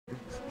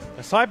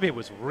The side B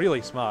was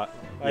really smart.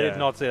 I did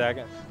not see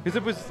that because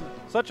it was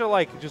such a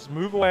like just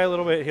move away a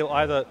little bit. He'll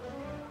either,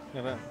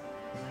 you know,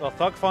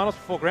 Thug finals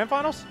before grand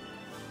finals.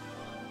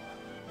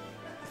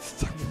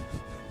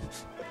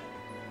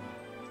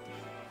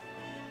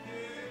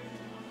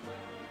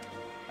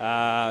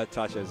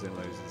 Taicho's in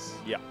losers.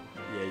 Yeah.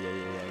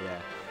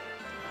 Yeah.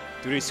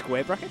 Do we do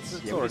square brackets?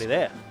 It's already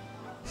there.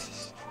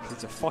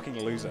 He's a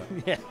fucking loser.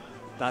 Yeah.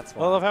 That's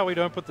why. I love how we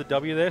don't put the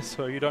W there,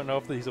 so you don't know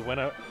if he's a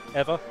winner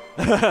ever.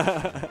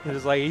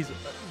 It's like he's a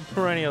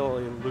perennial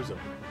loser.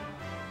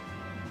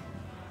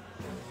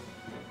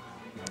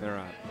 All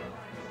right.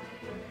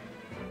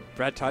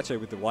 Brad Taicho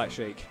with the white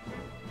sheik.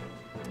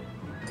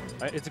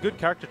 It's a good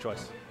character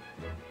choice.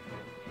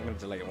 I'm going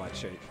to delete white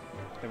sheik.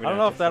 I don't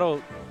know if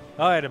that'll...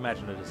 I'd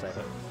imagine it to save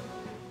it.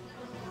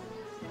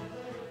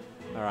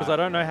 Because I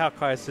don't know how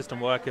Kai's system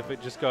works if it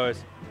just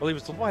goes, well, he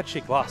was the white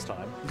sheik last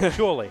time,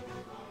 surely.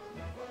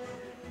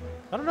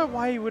 I don't know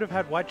why he would have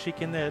had white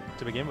sheik in there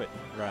to begin with.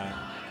 Right.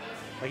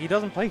 Like, he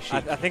doesn't play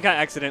sheik. I think I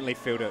accidentally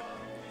filled it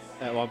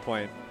at one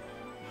point.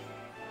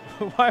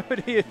 Why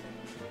would he...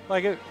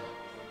 Like,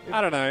 I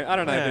don't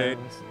know, dude.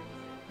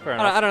 Fair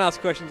enough. I don't ask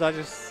questions, I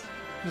just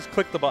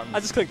click the buttons. I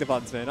just click the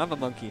buttons, man. I'm a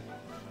monkey.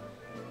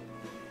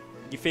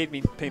 You feed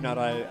me peanut,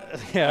 I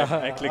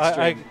click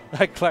stream.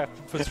 I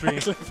clap for stream. I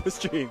clap for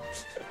stream.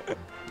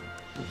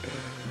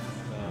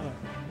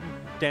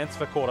 Dance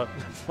for quarter.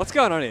 What's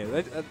going on here?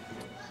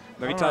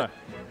 Maybe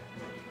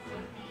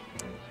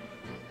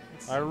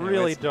I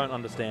really don't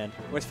understand.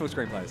 Where's full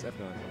screen players? F9.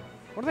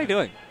 What are they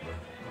doing?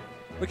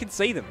 We can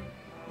see them.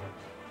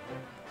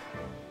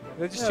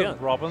 They're just chilling.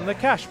 Robbing the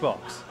cash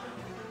box.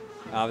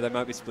 They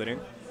might be splitting.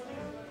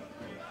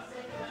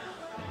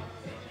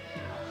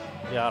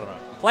 Yeah, I don't know.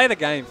 Play the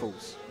game,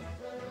 fools.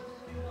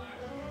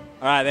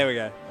 All right, there we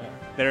go. Yeah.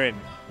 They're in.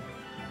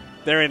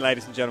 They're in,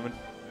 ladies and gentlemen.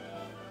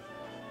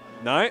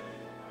 No?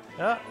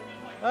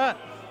 They're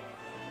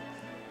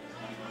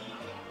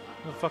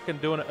fucking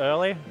doing it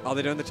early. Oh,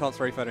 they're doing the top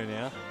 3 photo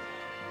now?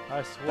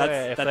 I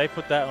swear, if they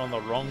put that on the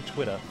wrong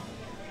Twitter.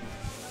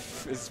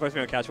 Is it supposed to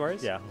be on Couch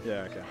Warriors? Yeah.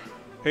 Yeah, okay.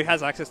 Who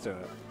has access to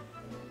it?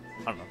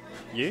 I don't know.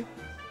 You?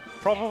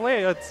 Probably.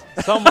 It's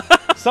somewhere.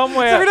 So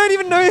we don't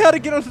even know how to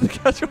get onto the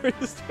Couch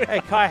Warriors Twitter. Hey,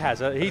 Kai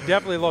has it. He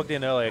definitely logged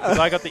in earlier because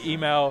I got the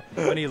email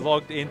when he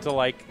logged into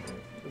like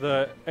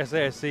the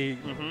SASC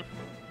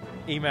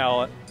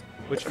email,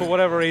 which for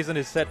whatever reason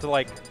is set to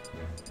like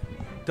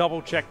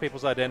double check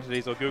people's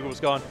identities, or Google's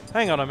gone,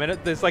 hang on a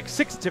minute, there's like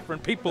 6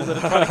 different people that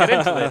are trying to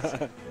get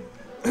into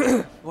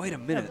this. Wait a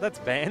minute. Yeah, that's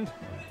banned.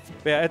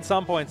 But yeah, at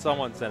some point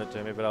someone sent it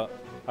to me, but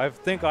I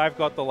think I've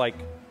got the like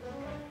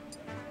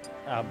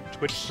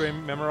Twitch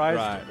stream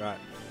memorized. Right.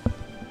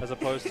 As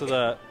opposed to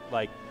the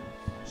like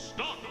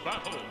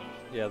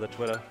the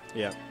Twitter.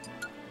 Yeah.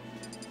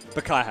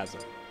 But Kai has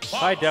it.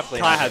 Kai definitely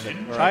has it.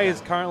 Kai is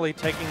currently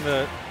taking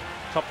the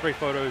top 3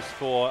 photos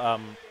for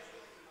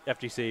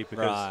FGC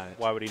because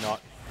why would he not?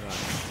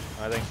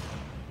 Right. I think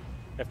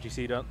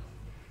FGC don't.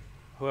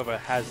 Whoever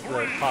has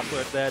the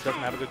password there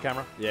doesn't have a good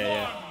camera.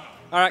 Yeah.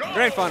 All right,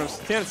 grand finals,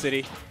 Town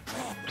City.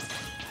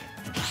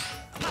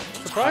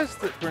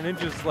 Surprised that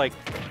Greninja's like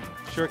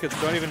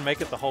shurikens don't even make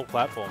it the whole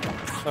platform,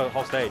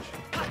 whole stage.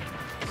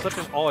 It's such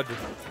an odd.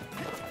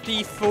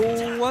 The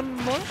full one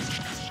more?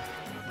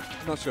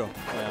 Not sure.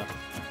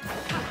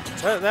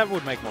 Yeah. That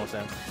would make more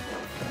sense.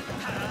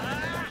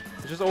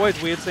 It's just always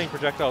weird seeing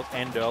projectiles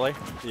end early.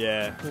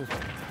 Yeah.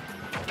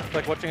 It's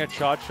like watching a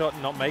charge shot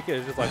and not make it.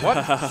 It's just like,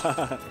 what?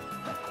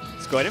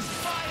 Squared him?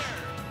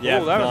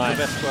 Yeah, ooh, that was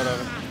the best squad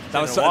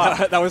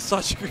over. That was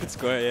such a good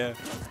square, yeah.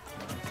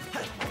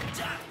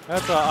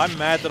 That's I'm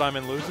mad that I'm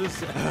in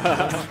losers.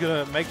 I'm just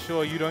going to make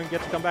sure you don't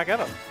get to come back at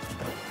him.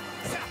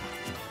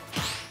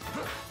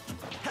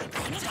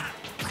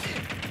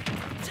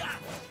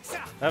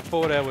 That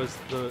forward air was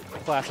the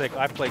classic,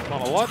 I play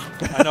Con a lot.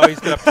 I know he's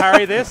going to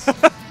parry this.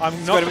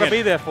 I'm not going to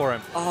be there for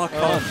him. Oh,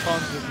 Con. Con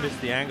just missed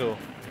the angle.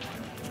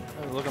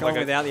 Looking like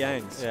without the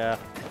angles. Yeah.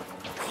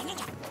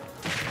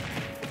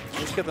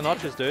 Just get the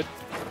notches, dude.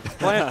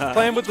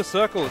 Playing with the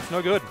circle, it's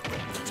no good.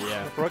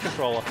 Yeah. Pro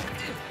controller.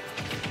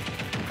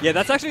 Yeah,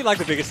 that's actually like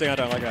the biggest thing I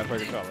don't like about Pro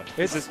Controller.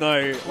 It's just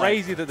no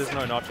crazy that there's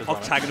no notches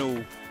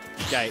octagonal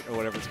gate or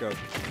whatever it's called.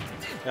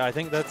 Yeah, I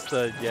think that's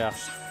the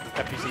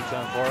FPC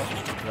term for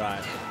it.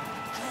 Right.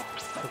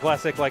 The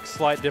classic like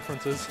slight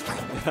differences.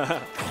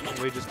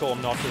 We just call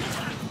them notches.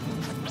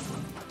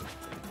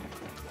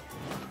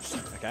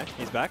 Okay,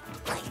 he's back.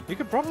 You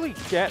could probably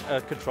get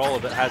a controller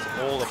that has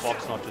all the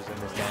box notches in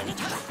this game.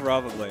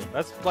 Probably.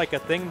 That's like a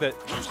thing that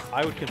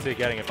I would consider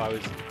getting if I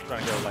was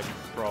trying to go like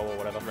pro or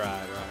whatever.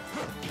 Right.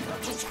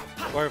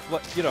 Or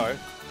if, you know,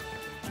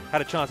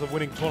 had a chance of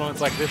winning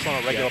tournaments like this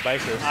on a regular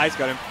basis. He's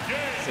got him.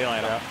 See you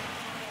later.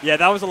 Yeah,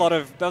 that was a lot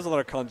of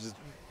cons just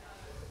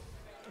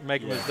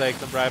making mistakes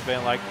and Brad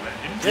being like,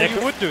 yeah,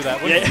 you would do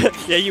that, wouldn't you?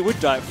 Yeah, you would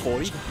die at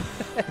 40.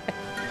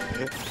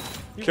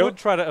 You would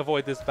try to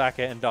avoid this back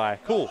air and die.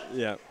 Cool.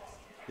 Yeah.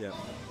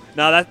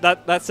 No,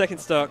 that second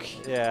stock,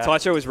 yeah.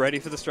 Taicho was ready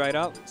for the straight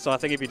up, so I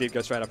think if he did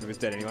go straight up, he was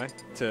dead anyway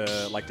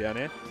to like down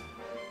air.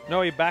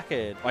 No, he back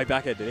aired. Oh, he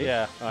back air, did he?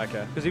 Yeah. Oh,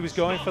 okay. Because he was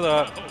going for the,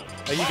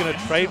 are you going to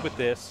trade with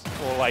this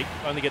or like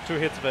only get 2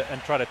 hits of it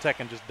and try to tech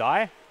and just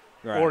die?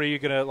 Right. Or are you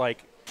going to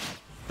like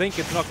think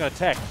it's not going to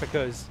tech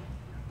because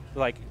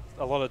like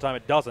a lot of the time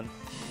it doesn't.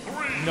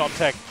 Not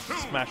tech,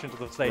 smash into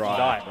the stage and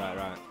die.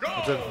 Right.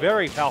 It's a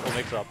very powerful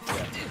mix-up.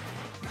 Yeah.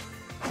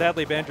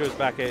 Sadly, Banjo's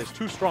back air is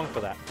too strong for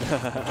that.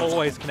 It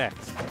always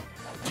connects.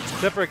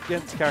 Except for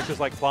against characters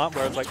like Plant,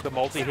 where it's like the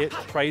multi-hit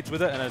trades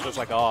with it, and it's just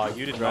like, oh,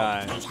 you did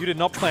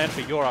not plan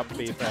for your up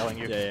B failing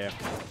you. Yeah.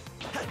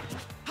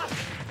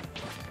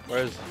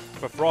 Whereas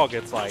for Frog,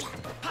 it's like,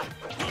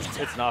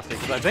 it's nasty.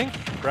 Because I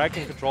think Brad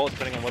can control it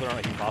depending on whether or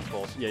not he fast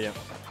falls. Yeah.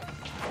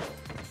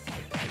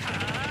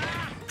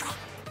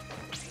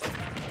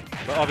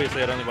 But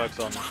obviously, it only works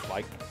on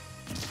like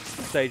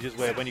stages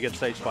where when you get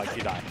stage spiked,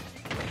 you die.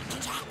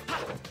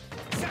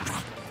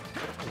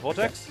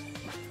 Vortex.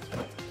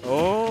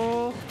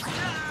 Oh,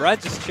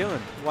 Brad's just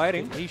chilling,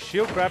 waiting. He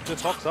shield grabbed the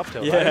Fox up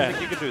tilt. Yeah. I didn't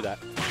think you could do that.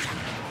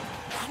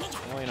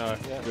 Oh, you know.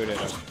 Yeah. Good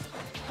edit.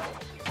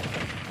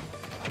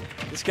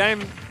 This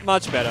game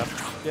much better.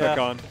 Yeah.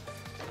 Gone.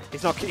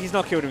 He's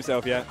not killed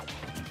himself yet.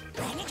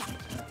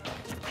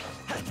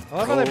 I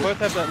love how they both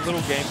have that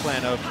little game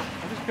plan of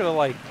I'm just gonna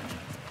like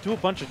do a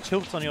bunch of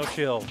tilts on your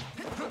shield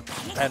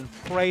and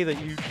pray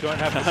that you don't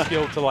have the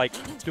skill to like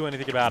do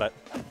anything about it.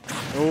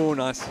 Oh,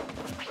 nice.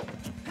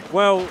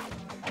 Well,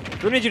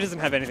 Greninja doesn't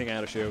have anything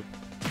out of shield.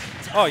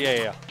 Oh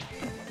yeah.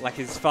 Like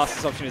his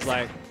fastest option is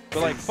like.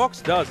 But like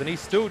Fox does, and he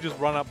still just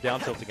run up down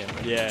tilt again.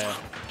 Yeah.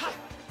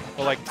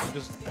 Or like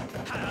just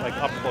like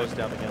up close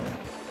down again.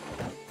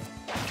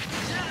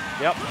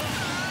 Yep.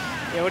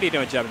 Yeah, what are you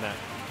doing jabbing that?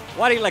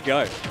 Why do you let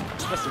go?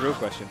 That's the real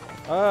question.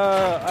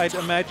 I'd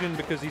imagine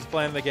because he's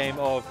playing the game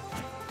of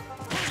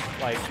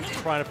like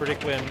trying to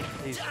predict when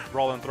he's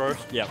rolling through.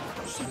 Yep.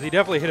 He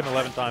definitely hit him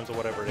 11 times or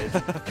whatever it is.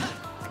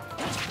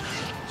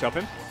 Chop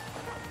him?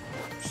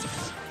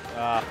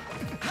 I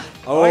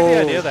like the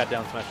idea of that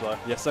down smash though.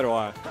 Yeah, so do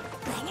I.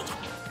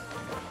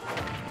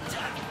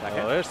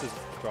 Oh, there's this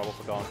trouble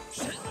for Gone.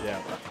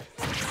 Yeah.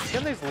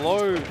 Getting these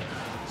low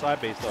side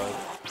Bs though,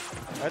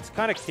 that's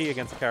kind of key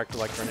against a character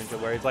like Greninja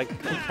where he's like,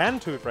 he can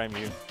 2-frame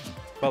you,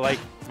 but like,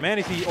 man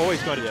is he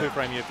always going to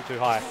 2-frame you if you're too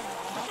high.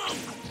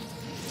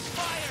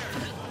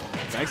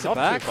 Makes Not it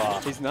back. too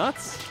far. He's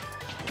nuts.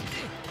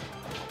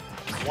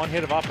 One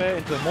hit of up air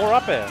into more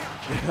up air.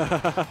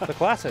 The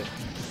classic.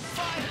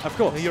 Of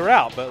course. You're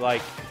out, but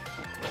like,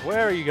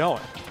 where are you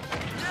going?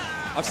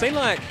 I've seen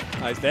like,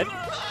 oh, he's dead?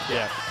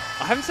 Yeah.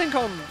 I haven't seen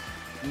Con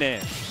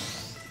Nair.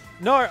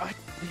 No,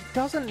 he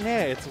doesn't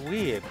nair. It's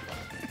weird.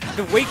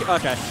 The weak,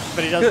 okay,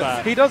 but he does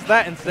that. He does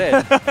that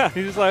instead.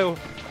 He's just like, well,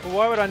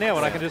 why would I nair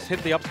when I can just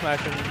hit the up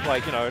smash and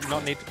like, you know,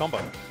 not need to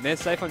combo? Nair's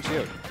safe on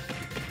shield.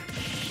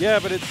 Yeah,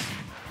 but it's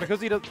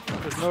because he does.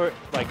 There's no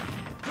like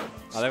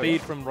Oh,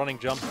 speed from running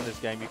jumps in this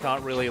game. You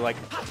can't really like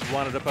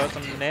run at a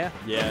person in air.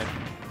 Yeah.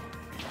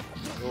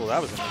 Oh,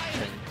 that was an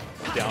interesting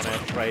down air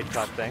trade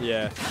type thing.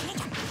 Yeah.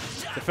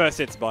 The first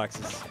hit spikes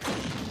is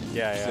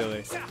Yeah.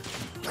 silly.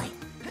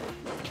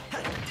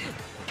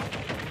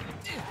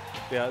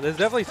 Yeah, there's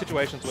definitely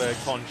situations where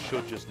Con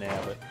should just nair,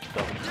 but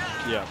doesn't.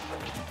 Yeah.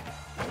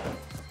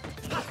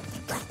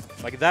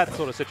 Like that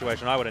sort of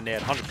situation, I would have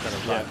naired 100%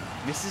 of the time.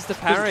 Misses the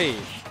parry.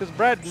 Because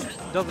Brad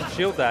doesn't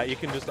shield that, you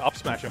can just up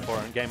smash him for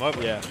it and game over.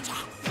 Yeah.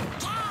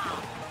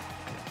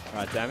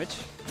 Right, damage.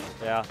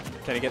 Yeah.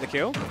 Can he get the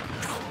kill?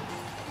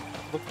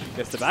 Look,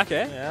 Gets the back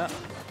air. yeah.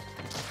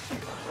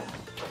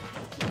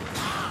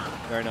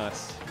 Very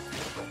nice.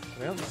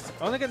 Well, he's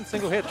only getting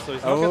single hits, so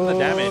he's not getting the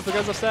damage. If it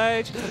goes off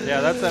stage. Yeah,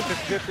 that's that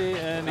 50-50,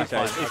 and he's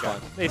Okay, fine. he's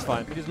fine. He's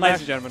fine. He just Ladies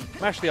and gentlemen.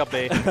 Mash the up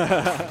B.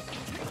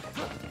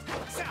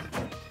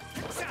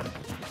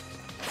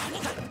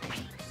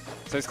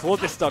 So he's clawed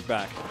this stock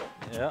back.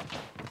 Yeah.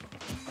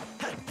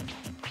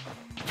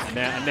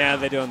 And now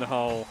they're doing the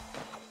whole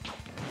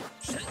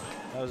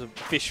That was a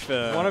fish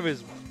for... one of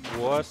his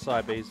worst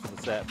side Bs for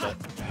the set, but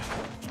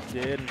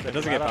didn't. It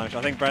doesn't get punished.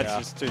 I think Brad's Yeah.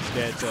 just too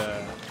scared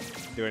to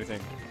do anything.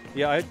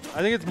 Yeah, I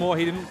think it's more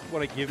he didn't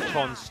want to give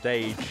Con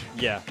stage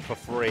Yeah. for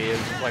free.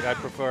 It's like I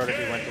prefer it if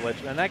he went to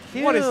Ledge. And that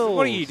kills.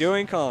 What are you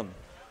doing, Con?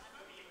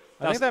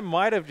 I think that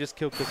might have just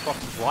killed Chris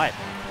Fox's life.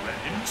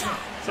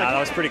 Nah, that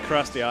was pretty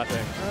crusty, I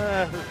think.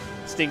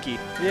 Stinky.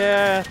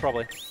 Yeah,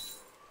 probably.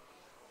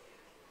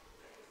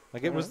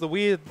 Like it was the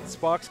weird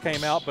sparks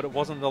came out, but it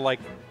wasn't the like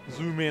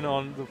zoom in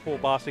on the poor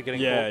bastard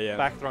getting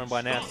back thrown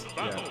by Ness.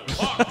 Yeah.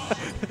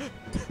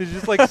 It's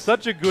just like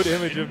such a good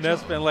image of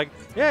Ness being like,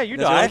 yeah, you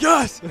died.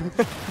 Yes!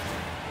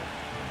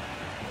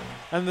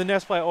 And the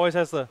Ness player always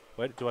has the,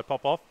 wait, do I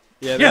pop off?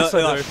 Yeah, Yes,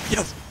 I do. do.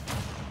 Yes!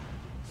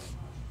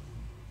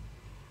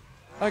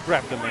 I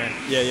grabbed him, man.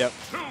 Yeah, yep.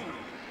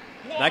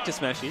 Back to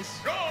smashies.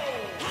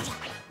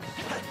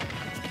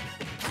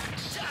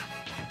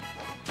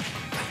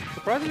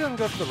 Surprised he doesn't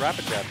go for the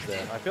rapid jabs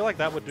there. I feel like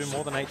that would do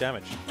more than 8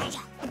 damage.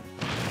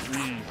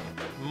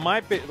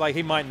 Might be, like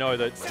he might know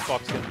that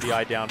Fox can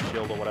DI down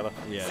shield or whatever.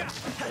 Yeah.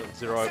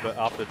 0, but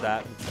after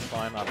that, it's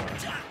fine. I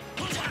don't know.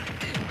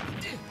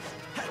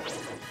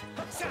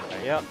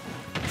 Okay, yep.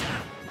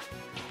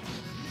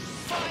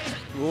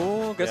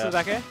 Ooh, goes to the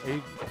back air.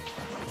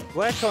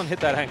 Glad Con hit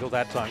that angle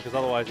that time, because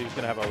otherwise he was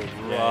going to have a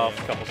rough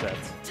couple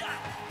sets.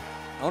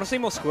 I want to see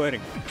more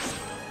squirting.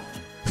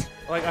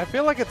 Like, I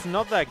feel like it's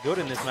not that good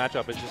in this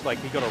matchup. It's just like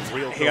he got a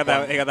real. He got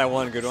that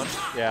one good one.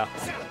 Yeah.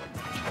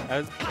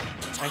 And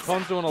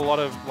Con's doing a lot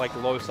of like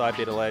low side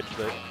beetle edge.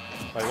 That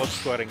like what's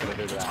squirting going to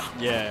do to that?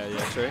 Yeah,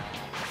 true.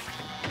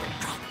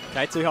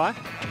 Okay, too high.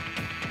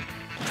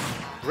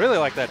 Really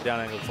like that down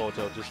angle forward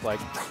tilt. Just like,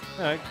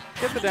 you know,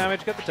 get the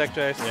damage, get the tech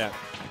chase. Yeah.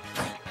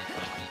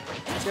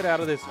 Get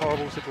out of this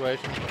horrible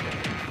situation.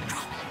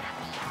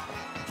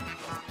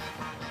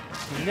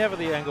 Never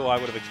the angle I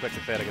would have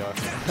expected Fair to go.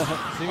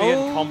 See me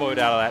getting comboed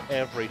out of that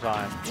every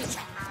time.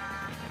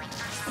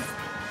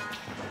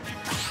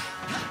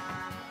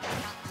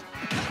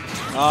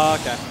 Oh,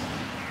 okay.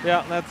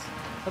 Yeah, that's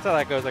how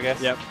that goes, I guess.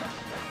 Yep.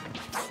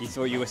 You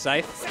thought you were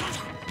safe?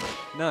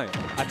 No,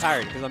 I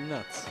parried because I'm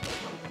nuts.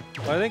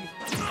 I think.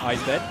 Oh,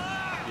 he's dead?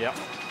 Yep.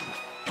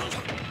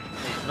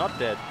 He's not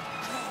dead.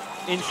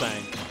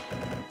 Insane.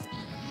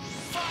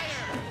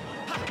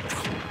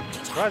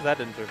 Surprised that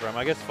didn't do for him.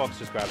 I guess Fox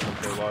just grabbed him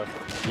too low.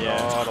 Yeah.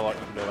 Not a lot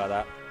you can do about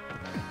that.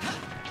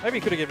 Maybe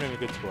he could have given him a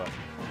good score.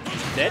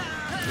 Dead?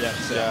 Yep.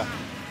 So. Yeah.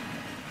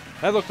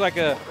 That looks like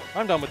a.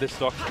 I'm done with this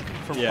stock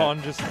from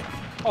Con. Just.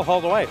 I'll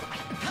hold away.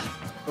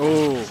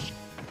 Ooh.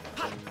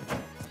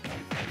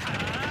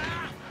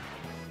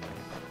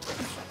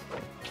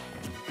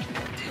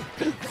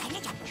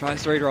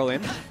 Tries to read roll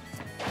in.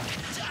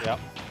 Yep.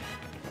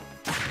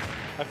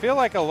 I feel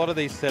like a lot of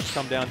these sets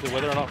come down to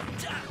whether or not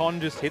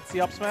Con just hits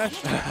the up smash,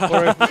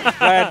 or if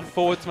Brad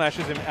forward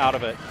smashes him out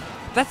of it.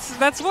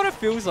 That's what it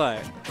feels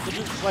like.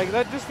 Like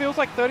that just feels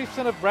like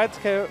 30% of Brad's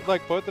KO,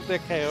 like both of their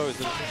KOs.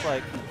 And it's just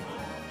like,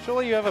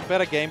 surely you have a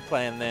better game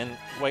plan than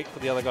wait for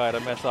the other guy to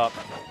mess up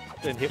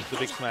and hit the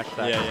big smash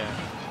attack. Yeah.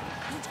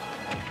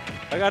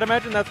 Like I'd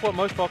imagine that's what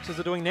most boxers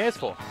are doing nairs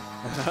for.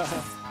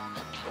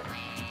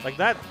 Like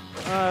that,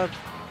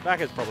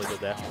 back is probably good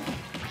there.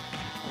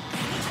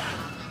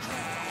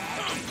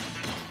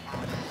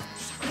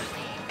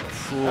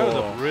 That was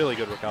a really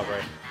good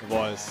recovery. It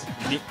was.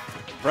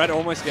 Brad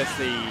almost gets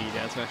the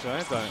down smash though,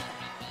 so.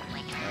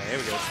 Here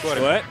we go.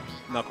 Squirt?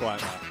 Not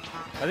quite.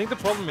 I think the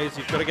problem is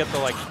you've got to get the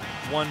like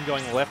one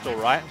going left or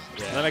right.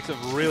 Yeah. And that makes it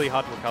really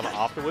hard to recover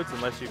afterwards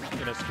unless you're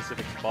in a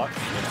specific spot.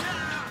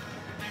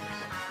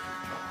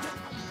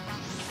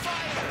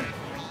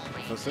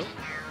 Still?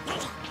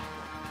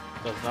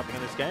 Does nothing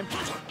in this game.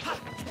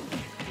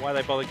 Why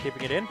they bother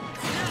keeping it in?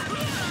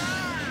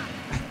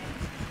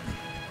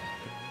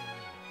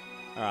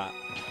 Alright.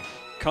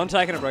 Con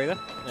taking a breather.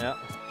 Yeah.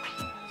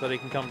 So that he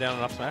can come down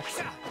and up smash.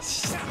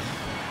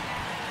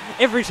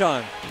 Every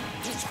time.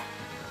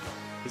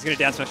 He's going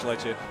to down smash low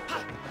too.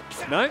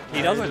 No,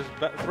 he doesn't.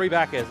 Three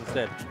back airs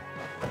instead.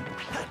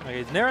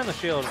 Okay, he's narrowing the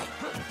shield.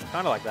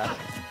 Kind of like that.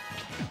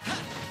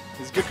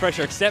 There's good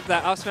pressure. Accept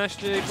that up smash,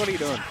 dude. What are you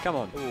doing? Come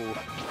on. Ooh.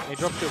 He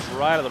dropped shield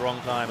right at the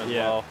wrong time as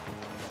well.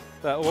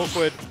 That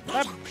awkward.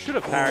 That should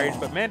have parried,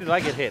 but man, did I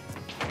get hit.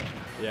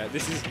 Yeah,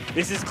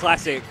 this is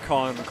classic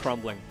Con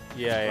crumbling.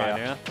 Yeah. Right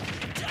now.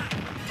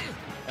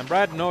 And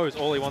Brad knows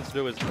all he wants to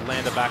do is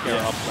land a back air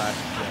up smash.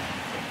 Yeah.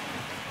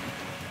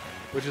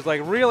 Which is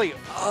like really.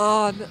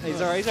 Oh, no.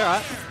 He's alright. He's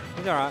alright.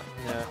 He's alright.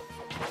 Yeah.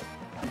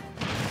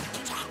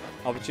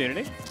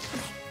 Opportunity.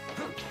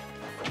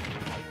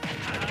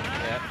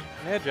 Yeah.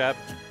 Air jab.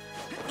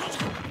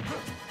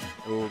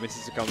 Ooh,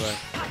 misses the combo.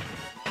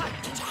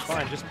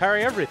 Fine, just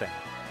parry everything.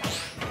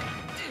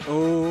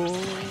 Ooh.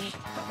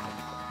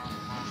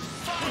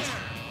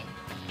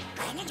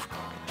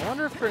 I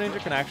wonder if Greninja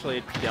can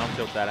actually down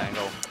tilt that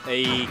angle.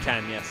 He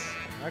can, yes.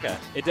 Okay.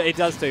 It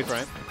does 2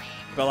 frame.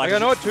 But like I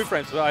know it's 2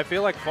 frames, but I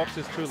feel like Fox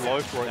is too low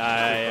for it.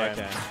 Yeah,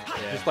 okay.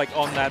 Yeah. Just like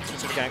on that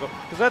specific angle.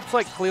 Because that's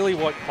like clearly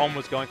what Pom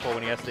was going for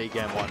when he SD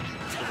game 1.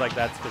 It was like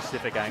that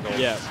specific angle.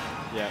 Yeah.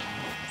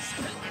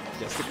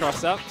 Gets the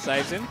cross up,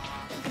 saves him.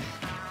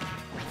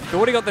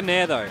 Thought he got the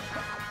nair though.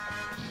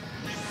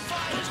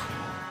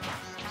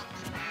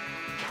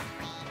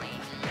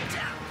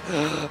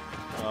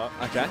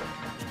 Okay.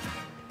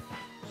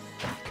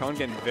 Con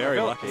getting very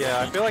lucky.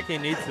 Yeah, I feel like he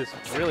needs this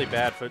really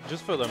bad for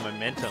just for the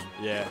momentum.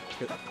 Yeah.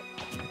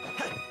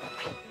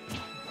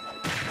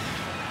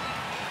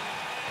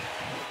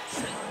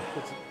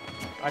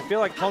 I feel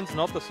like Con's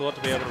not the sort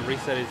to be able to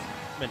reset his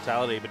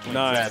mentality between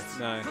sets.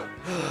 No.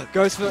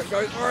 Goes for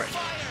it.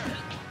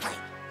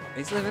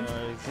 He's living.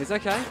 No, he's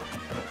okay.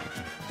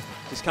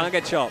 Just can't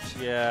get chopped.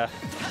 Yeah.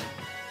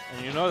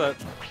 And you know that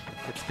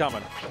it's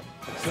coming.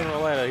 But sooner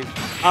or later, he's...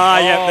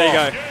 Yeah, there you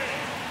go.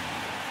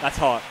 That's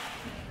hot.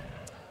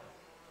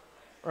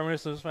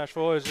 Reminiscent of Smash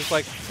 4 is just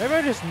like, maybe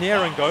I just nair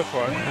and go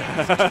for it.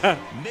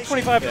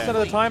 25% of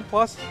the time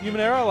plus human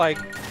error, like,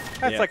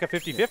 that's like a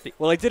 50-50.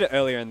 Well, he did it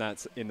earlier in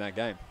that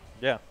game.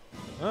 Yeah.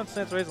 Well, that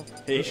stands to reason.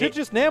 He should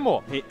just nair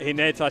more. He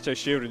naired Taicho's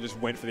shield and just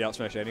went for the up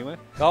smash anyway.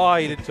 Oh,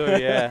 he did too,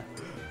 yeah.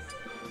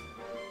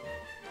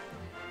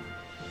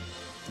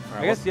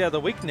 I guess, yeah, the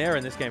weak nair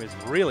in this game is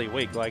really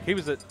weak. Like, he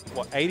was at,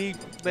 what, 80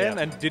 then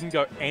and didn't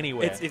go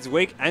anywhere. It's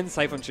weak and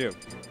safe on shield.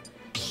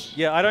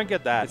 Yeah, I don't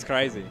get that. It's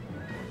crazy.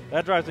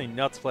 That drives me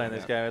nuts playing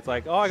this game. It's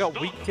like, oh, I got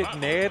weak kick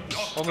nared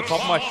on the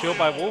top of my shield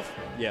by Wolf.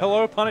 Yeah.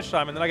 Hello, punish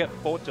time, and then I get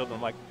forward tilt, and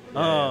I'm like,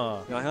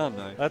 oh. You're like, oh,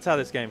 no. That's how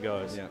this game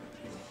goes. Yeah.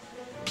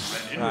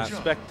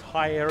 Expect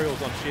high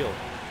aerials on shield.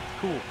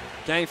 Cool.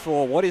 Game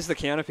 4, what is the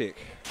counter pick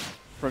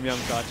from young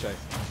Taicho?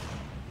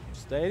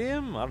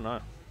 Stadium? I don't know.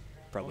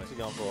 Probably. What's he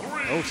going for?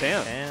 Oh,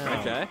 town.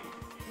 Okay.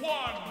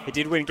 He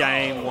did win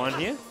game 1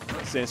 here.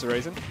 Stands to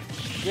reason.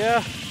 Yeah.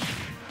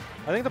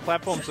 I think the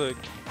platforms are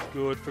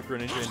good for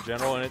Greninja in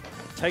general, and it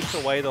takes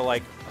away the,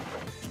 like,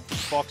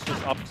 Fox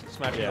just up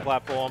smashing the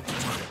platform.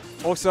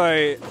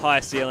 Also, high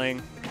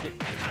ceiling.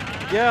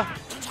 Yeah.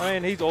 I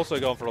mean, he's also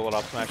going for a lot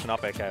of up smash and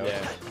up air KO.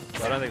 Yeah.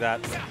 So I don't think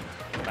that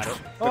matters.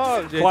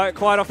 Oh,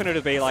 quite often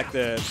it'll be like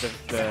the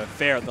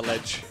fair at the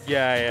ledge.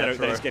 Yeah,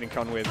 that he's getting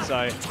con with.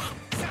 So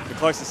the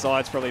closer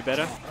side's probably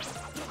better.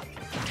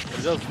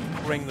 It does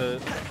bring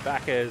the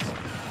back airs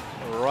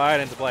right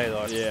into play,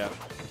 though. Yeah.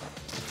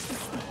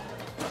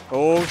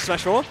 Oh,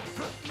 smash 4?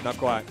 Not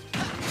quite.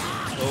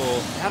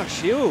 Oh, out of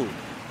shield.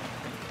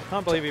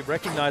 Can't believe he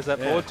recognized that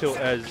forward tilt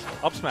as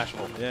up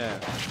smashable. Yeah.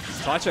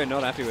 Taicho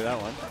not happy with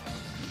that one.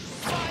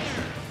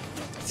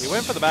 He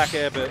went for the back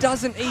air, but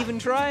doesn't even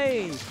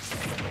trade.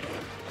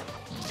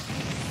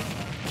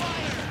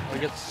 He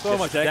gets so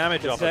much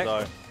damage off it,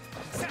 though.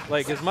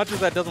 Like, as much as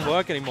that doesn't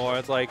work anymore,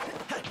 it's like,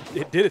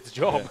 it did its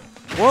job.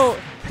 Yeah. Well,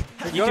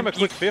 you got him a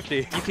quick 50.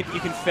 You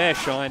can fair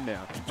shine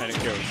now, and it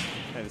kills.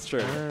 And it's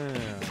true.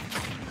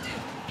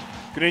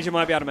 Greninja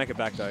might be able to make it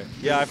back, though.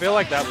 Yeah, I feel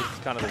like that was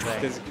kind of the thing.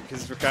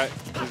 Because his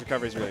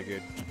recovery is really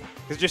good.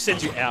 Because it just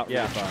sends you out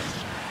really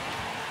fast.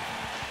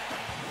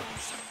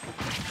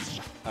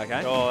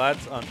 Okay. Oh,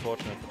 that's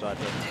unfortunate for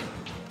Taicho.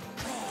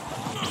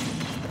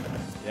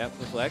 Yep,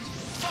 deflect.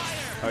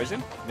 Hose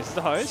him. Misses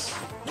the hose.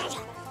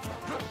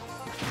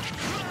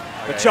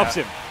 But chops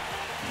him.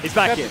 He's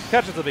back in.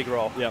 Catches the big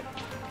roll. Yep.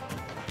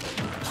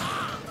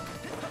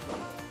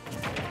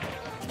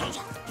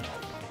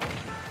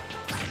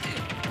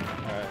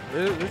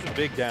 Alright, this is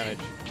big damage.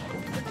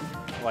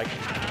 Like,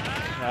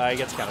 he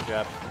gets counter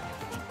jab.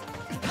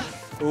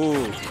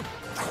 Ooh.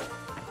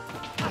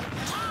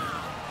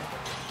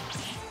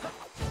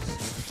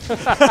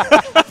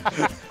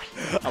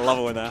 I love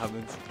it when that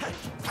happens.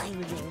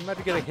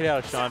 Imagine getting hit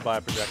out of shine by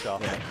a projectile.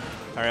 Yeah.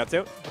 Hurry up,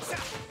 tilt.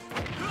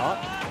 Hot.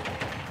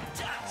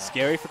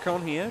 Scary for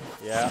Con here.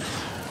 Yeah.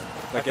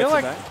 But I feel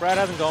like Brad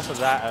hasn't gone for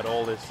that at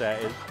all this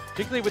set.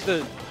 Particularly with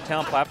the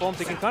town platforms,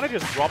 he can kind of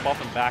just drop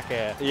off and back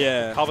air.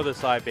 Yeah. Cover the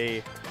side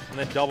B, and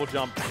then double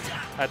jump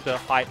at the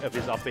height of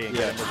his up B and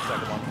get into the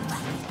second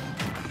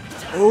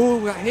one.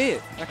 Ooh, got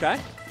hit. Okay.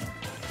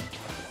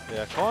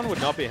 Yeah, Con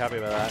would not be happy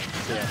about that.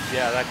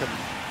 Yeah, that could...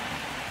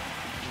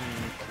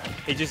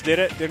 He just did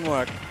it. Didn't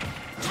work.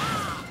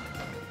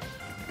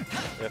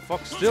 Yeah,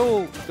 Fox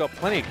still got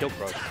plenty of kill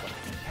throws.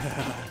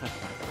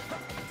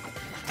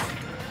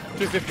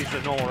 250 is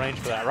the normal range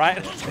for that,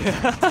 right?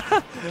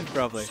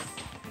 Probably.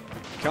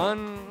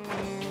 Con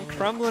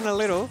crumbling a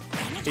little.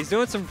 He's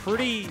doing some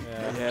pretty...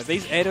 Yeah,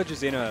 these air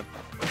dodges in are...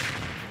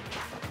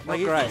 Not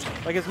great.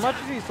 Like, as much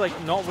as he's, like,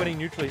 not winning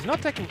neutral, he's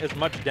not taking as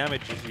much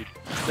damage as you'd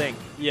think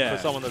for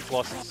someone that's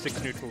lost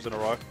 6 neutrals in a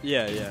row.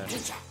 Yeah, yeah.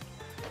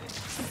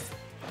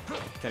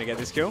 Can he get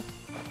this kill?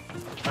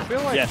 I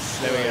feel like... Yes,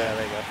 there we go.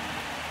 There you go.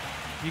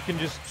 You can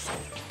just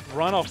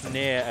run off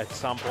Nair at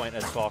some point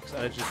as Fox,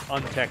 and it's just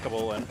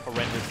untechable and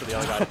horrendous for the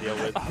other guy to deal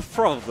with.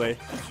 Probably.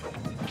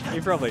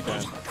 You probably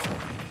can.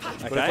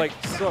 But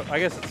it's like, I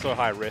guess it's so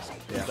high risk,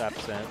 that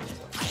percent.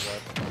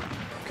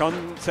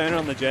 Con turning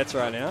on the Jets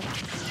right now.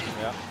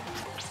 Yeah.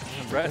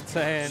 Brett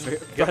saying,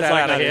 get that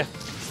out of here.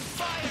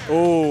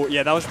 Oh,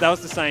 yeah, that was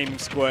the same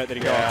squirt that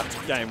he got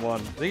game 1.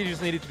 I think he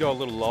just needed to go a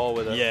little lower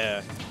with it.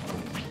 Yeah.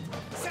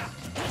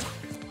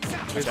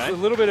 It's a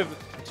little bit of a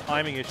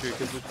timing issue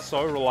because it's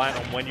so reliant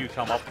on when you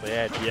come off the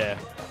edge. Yeah.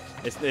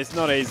 It's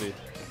not easy.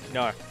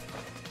 No.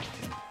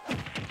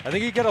 I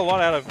think you get a lot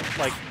out of,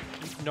 like,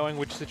 knowing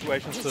which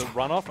situations to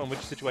run off and which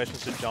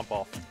situations to jump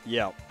off.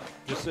 Yeah.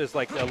 Just as,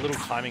 like, a little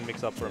timing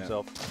mix-up for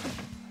himself.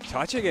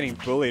 Taicho getting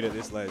bullied at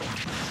this ledge.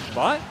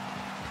 But,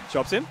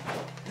 chops him.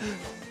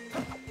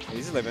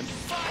 He's living.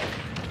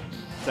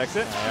 Takes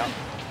it. Yeah.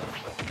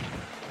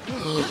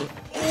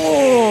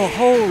 Oh,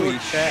 holy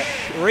shit.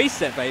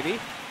 Reset, baby.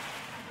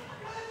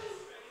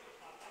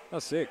 That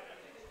was sick.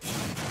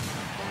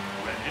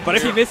 But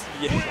if you miss...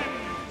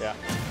 Yeah.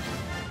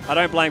 I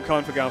don't blame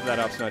Con for going for that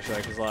up smash though,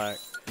 because, like,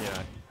 you know,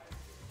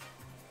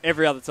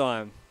 every other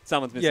time,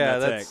 someone's missing that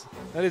tech.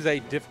 That is a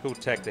difficult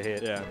tech to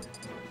hit. Yeah.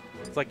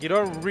 It's like, you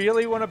don't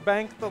really want to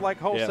bank the, like,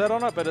 whole set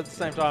on it, but at the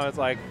same time, it's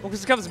like... Well,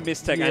 because it covers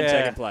missed tech and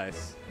tech in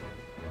place.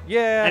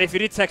 Yeah. And if he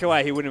did tech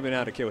away, he wouldn't have been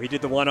able to kill. He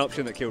did the one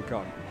option that killed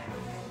Con.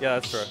 Yeah,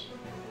 that's true.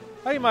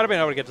 Oh, he might have been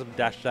able to get some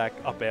dash attack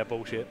up air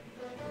bullshit.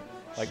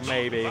 Like,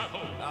 maybe. Like,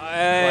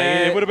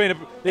 it would have been...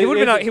 He would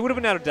have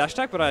been able to dash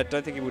attack, but I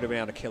don't think he would have been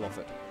able to kill off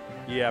it.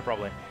 Yeah,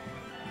 probably.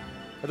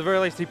 At the very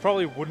least, he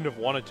probably wouldn't have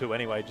wanted to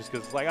anyway, just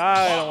because, like,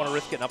 I don't want to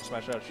risk getting up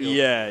smash out of shield.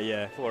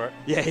 Yeah. For it.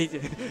 Yeah,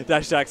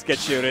 dash attacks get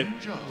shielded,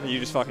 and you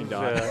just fucking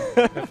die.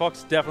 And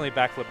Fox definitely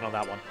backflipping on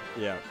that one.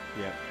 Yeah.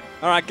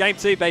 All right, game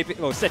 2, baby.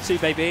 Well, set 2,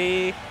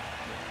 baby.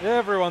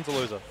 Everyone's a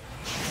loser.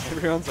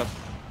 Everyone's a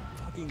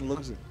fucking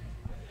loser.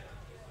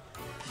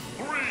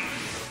 3,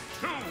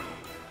 2,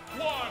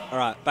 1. All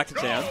right, back to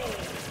town.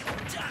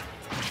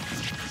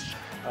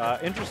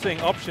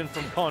 Interesting option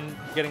from Con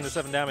getting the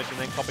 7 damage and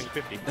then copping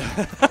 50.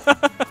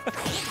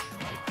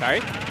 Parry,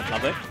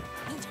 lovely.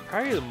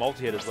 Parry the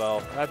multi-hit as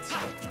well.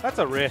 That's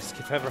a risk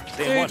if ever I've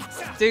seen one.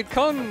 Dude,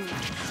 Con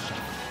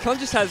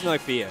just has no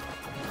fear.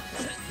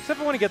 Except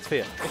for when he gets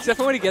fear. Except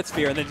for when he gets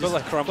fear and then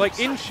just crumbles. Like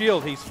in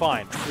shield, he's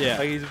fine. Yeah.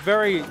 Like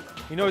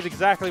he knows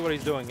exactly what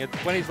he's doing. It's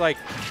when he's like,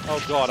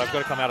 oh god, I've got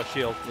to come out of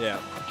shield. Yeah.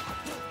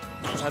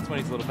 That's when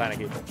he's a little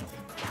panicky.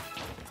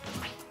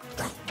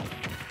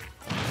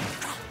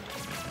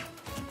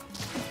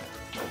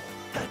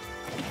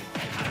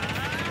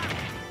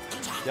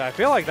 Yeah, I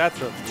feel like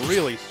that's a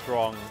really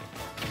strong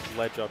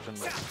ledge option.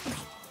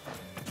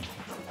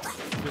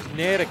 Just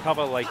near to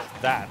cover like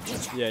that,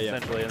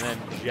 essentially, and then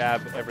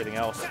jab everything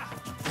else.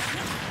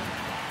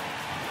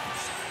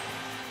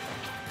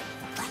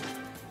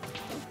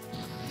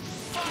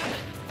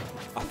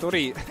 I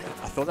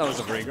thought that was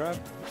a regrab.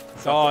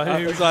 So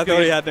I thought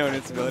he had no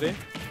invincibility.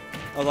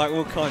 I was like,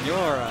 well, Con,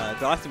 you're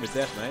diced him with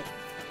death, mate.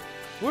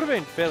 Would have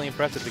been fairly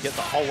impressive to get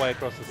the whole way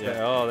across the stage.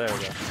 Oh, there we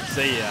go.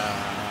 See ya.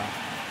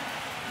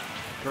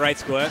 Great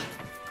squirt.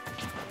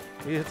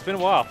 It's been a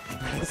while.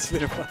 It's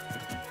been a while.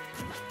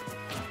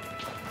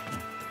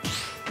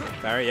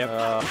 Barry, yep.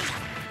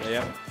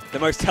 Yep. The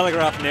most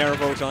telegraphed nair of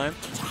all time.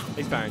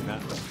 He's parrying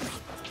that.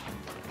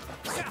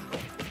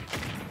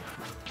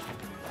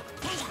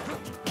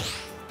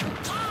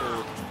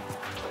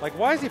 Like,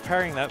 why is he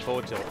parrying that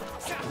forward tilt?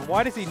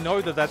 Why does he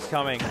know that that's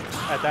coming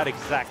at that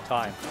exact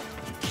time?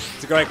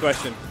 It's a great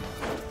question.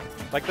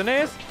 Like, the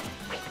nairs?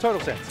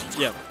 Total sense.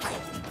 Yep.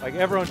 Like,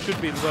 everyone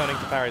should be learning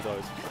to parry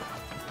those.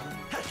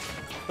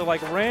 The,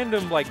 like,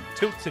 random, like,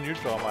 tilts to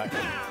neutral, I'm like,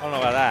 I don't know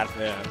about that.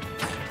 Yeah.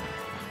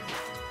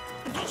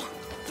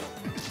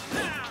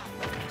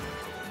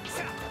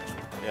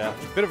 Yeah,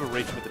 a bit of a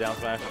reach with the down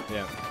smash.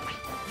 Yeah.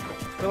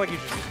 I feel like you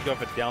should just go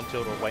for down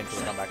tilt or wait until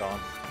they come back on.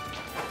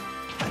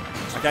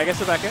 Okay, I guess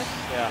we're back in.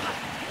 Yeah.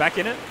 Back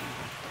in it.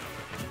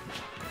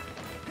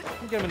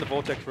 Get him in the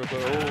vortex real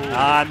quick.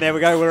 And there we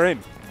go, we're in.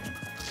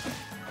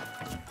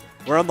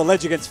 We're on the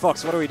ledge against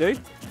Fox. What do we do?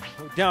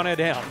 Down air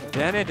down.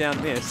 Down air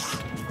down miss.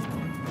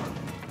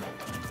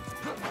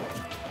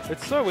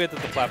 It's so weird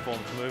that the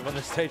platforms move on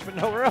this stage, but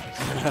nowhere else.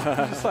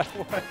 Just like,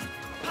 what?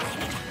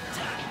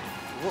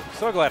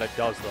 So glad it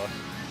does, though.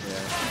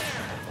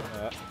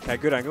 Yeah. Okay,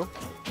 good angle.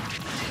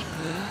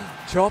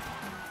 Chop.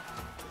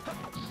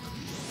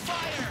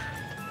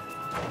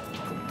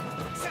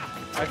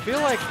 I feel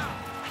like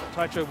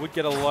Taicho would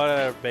get a lot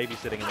of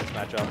babysitting in this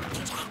matchup.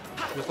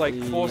 Just like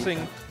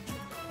forcing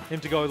him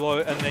to go low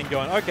and then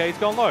going, okay, he's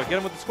gone low, get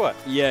him with the squirt.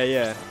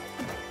 Yeah.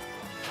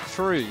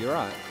 True, you're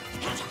right.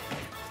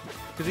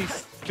 Because he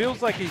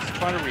feels like he's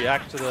trying to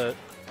react to the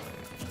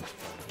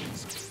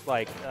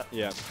like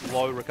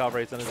low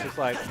recoveries, and it's just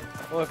like,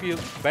 well, if you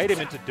bait him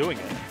into doing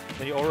it,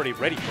 then you're already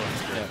ready for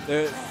him.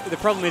 Yeah. The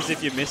problem is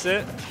if you miss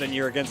it, then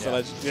you're against the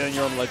ledge. Then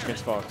you're on the ledge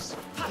against Fox.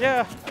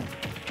 Yeah,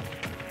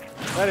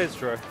 that is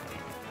true.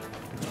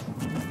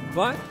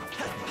 But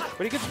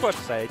he could squirt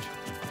to stage.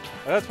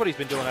 And that's what he's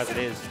been doing as it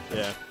is.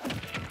 Yeah.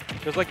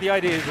 Because like the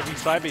idea is if he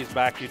side B's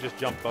back, you just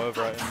jump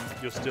over it,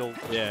 and you're still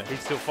he's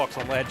still Fox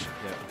on ledge.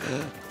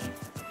 Yeah.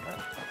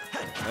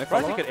 I'm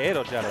surprised he could air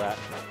dodge out of that.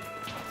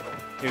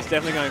 He was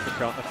definitely going for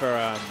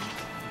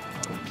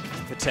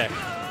tech.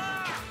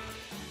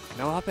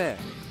 No up air.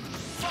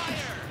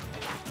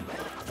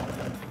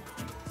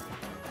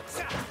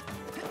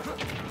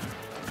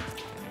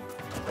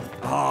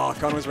 Oh,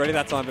 Con was ready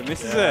that time, but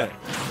misses it.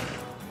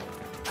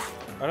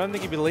 I don't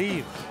think he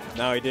believed.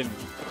 No, he didn't.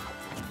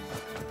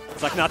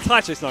 It's like, nah,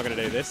 Taicho's not going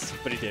to do this,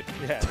 but he did.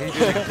 Yeah, he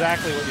did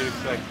exactly what you'd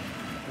expect.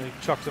 And he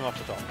chucks him off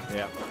the top.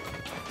 Yeah.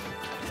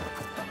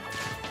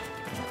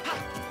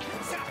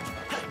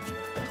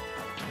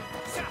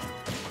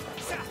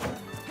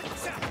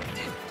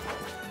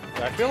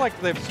 I feel like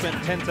they've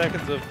spent 10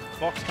 seconds of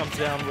Fox comes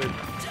down with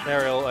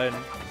aerial and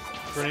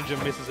Greninja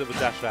misses it with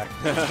dash attack.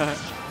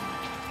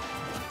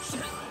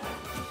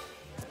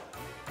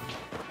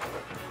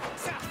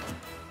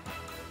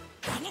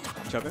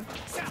 Chopping.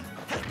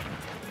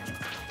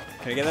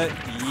 Can you get that?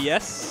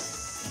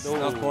 Yes. Ooh.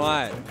 Not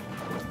quite.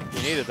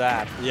 You needed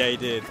that. Yeah, he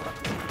did.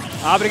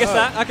 Ah, but he gets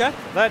that. Okay.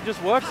 That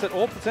just works at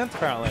all percents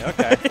apparently.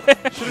 Okay.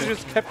 Should have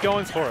just kept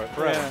going for it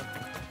forever. Yeah.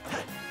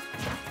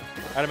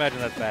 I'd imagine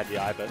that's bad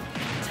DI, but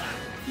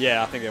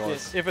yeah, I think it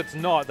was. If it's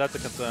not, that's a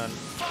concern.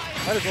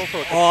 That is also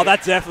a Oh,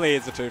 that definitely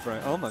is a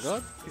 2-frame. Oh my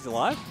god. He's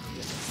alive?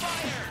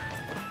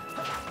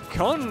 Yeah.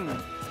 Con.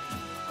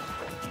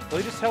 Well,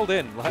 he just held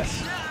in. Like,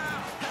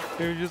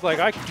 he was just like,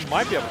 I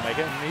might be able to make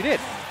it, and he did.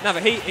 No,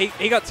 but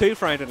he got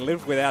 2-framed and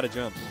lived without a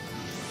jump.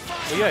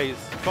 Well, yeah, he's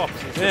Fox.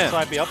 He's just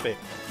side B up B.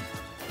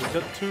 He's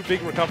got 2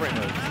 big recovery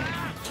moves.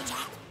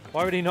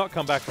 Why would he not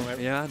come back from it?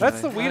 Yeah,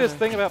 that's the weirdest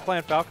thing about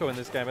playing Falco in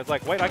this game. It's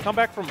like, wait, I come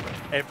back from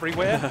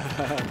everywhere?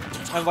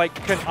 And like,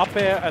 can up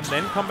air and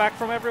then come back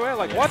from everywhere?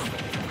 Like, what?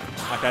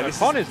 Okay, this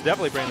Con is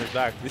definitely bringing this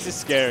back. This is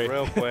scary.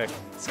 Real quick.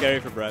 Scary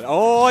for Brad.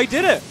 Oh, he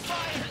did it!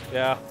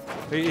 Yeah.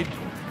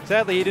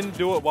 Sadly, he didn't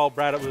do it while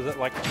Brad was at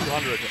like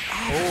 200.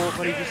 Oh,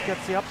 but he just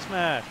gets the up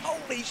smash.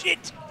 Holy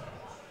shit!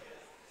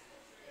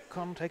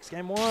 Con takes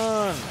game 1.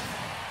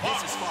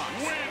 This is Fox,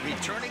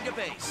 returning to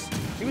base.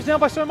 He was down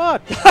by so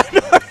much.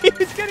 No, he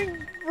was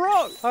getting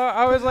rocked.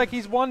 I was like,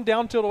 he's 1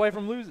 down tilt away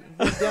from losing.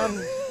 He's down.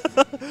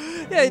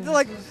 Yeah, it's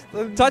like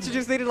Taicho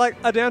just needed like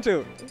a down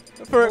tilt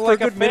for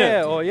like a good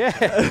minute. Or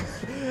yeah.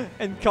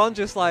 And Con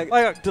just like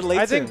deletes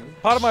I think him.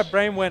 part of my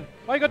brain went,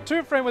 oh, he got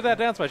 2 frame with that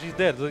down smash. He's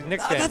dead. Like,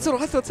 next game. That's what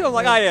I thought too. I'm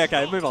like, oh yeah,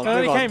 okay, move on. And then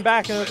move he on. came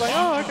back and it was like,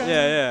 oh, okay.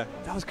 Yeah, yeah.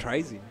 That was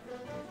crazy.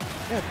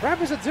 Yeah, Brad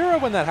was at 0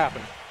 when that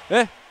happened.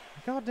 Yeah,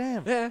 God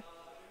damn. yeah.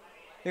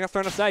 He got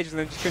thrown off stage and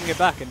then just couldn't get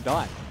back and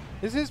died.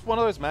 This is one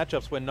of those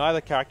matchups where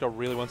neither character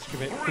really wants to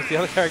commit because the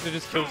other character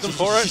just kills them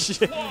for it.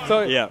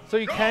 So, Yeah. so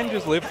you can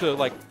just live to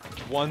like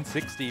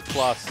 160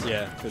 plus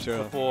Yeah, for sure.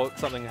 before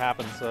something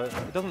happens. So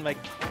it doesn't make,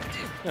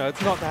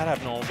 it's not that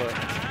abnormal, but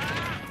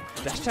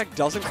Dash attack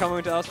doesn't come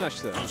into L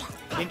smash though.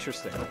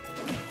 Interesting.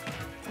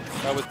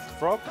 with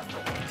Frog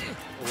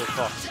or with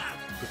Fox?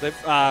 Because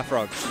they've,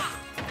 Frogs.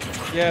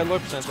 yeah, low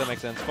percent, that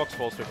makes sense. Fox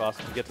falls too fast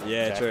to get to the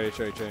Yeah, attack.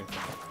 true.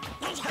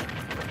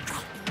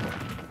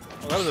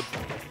 Well, that was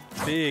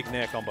a big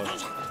nair combo.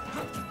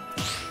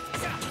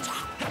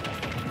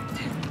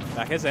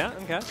 Back heads out,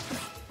 okay.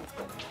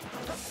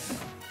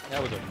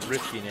 That was a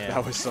risky nair.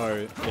 That was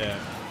so, yeah.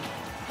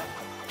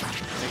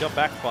 He got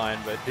back fine,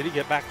 but did he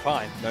get back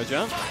fine? No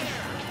jump?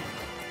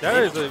 That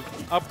is an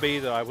up B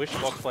that I wish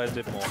Fox played a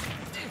bit more.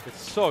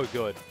 It's so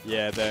good.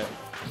 Yeah, the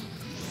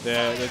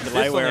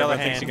delay on where the other everyone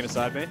thinks hand- you're going to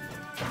side me.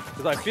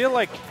 Because I feel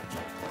like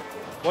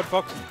what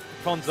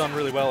Foxconn's done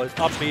really well is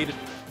up B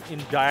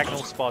in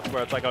diagonal spots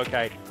where it's like,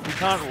 okay, you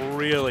can't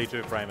really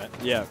 2-frame it.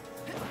 Yeah.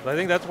 But I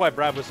think that's why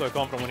Brad was so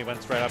confident when he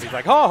went straight up. He's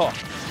like, oh,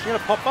 you're going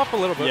to pop up a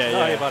little bit. Yeah,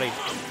 Oh, yeah. buddy.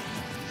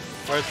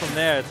 Whereas from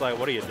there, it's like,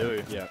 what do you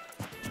do? Yeah.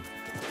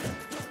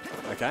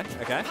 Okay.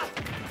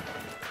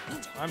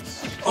 I'm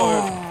so...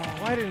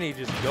 Why didn't he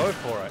just go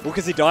for it? Well,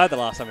 because he died the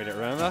last time he did it,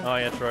 remember? Oh,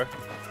 yeah, true.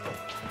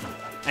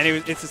 And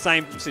it's the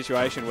same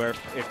situation where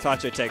if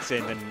Taicho takes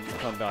in, then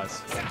Con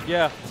dies.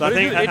 Yeah. So I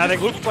think- it I just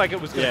think- looked like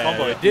it was going to Yeah,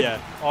 combo. yeah, It didn't,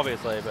 yeah.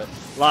 obviously, but...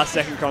 Last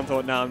second, Con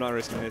thought, no, I'm not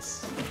risking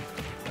this.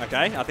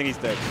 Okay, I think he's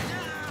dead.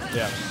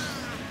 Yeah.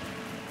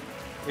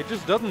 It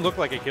just doesn't look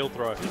like a kill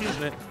throw. And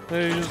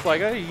you're just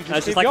like, hey, you And just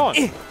it's keep just like,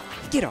 going.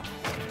 get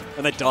off.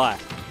 And they die.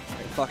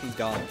 They fucking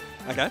die.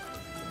 Okay.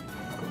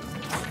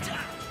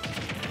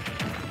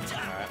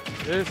 Alright,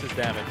 this is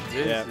damage.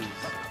 This Yeah. is...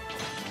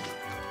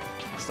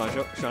 Stone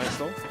shot, shine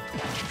stall.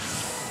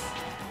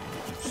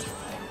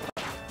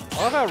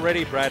 I love how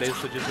ready Brad is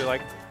to just be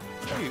like,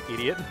 oh, you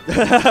idiot.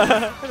 Get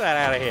that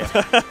out of here.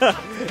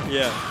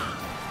 Yeah.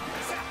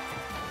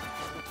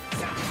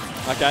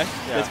 Okay,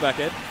 Yeah. gets back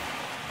in.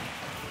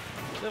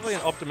 Definitely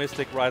an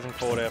optimistic rising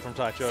forward air from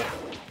Taicho.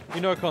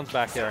 You know Con's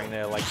back airing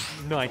there like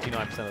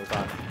 99% of the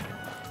time.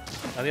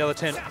 And the other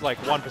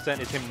 1%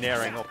 is him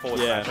nairing or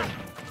forward Yeah. smashing.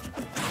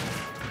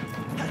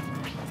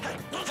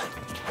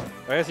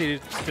 I guess he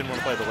just didn't want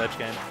to play the ledge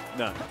game.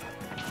 No.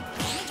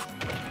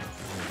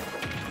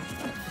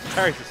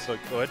 Parries is so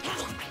good.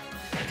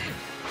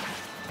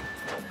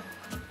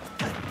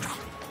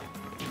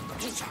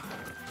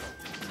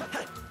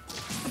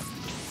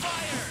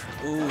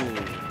 Ooh.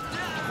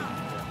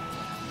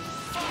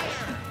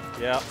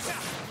 Yeah.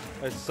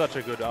 It's such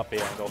a good up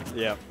air angle.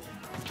 Yeah.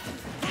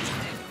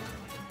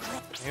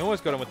 He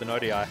almost got him with the no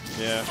DI.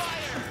 Yeah.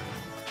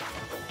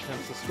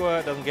 Attempts the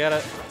squirt, doesn't get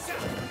it.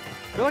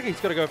 I feel like he's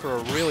got to go for a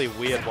really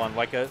weird one,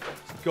 like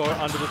go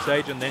under the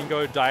stage and then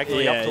go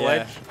diagonally up the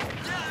ledge.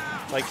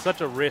 Like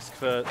such a risk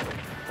for,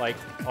 like,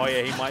 oh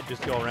yeah, he might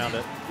just go around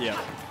it. Yeah.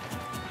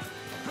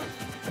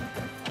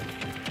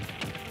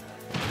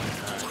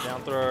 Alright,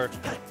 down throw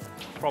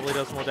probably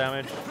does more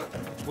damage.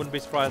 Wouldn't be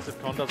surprised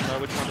if Con doesn't know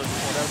which one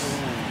does more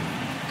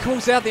damage.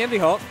 Calls out the empty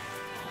hop.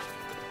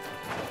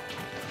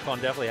 Con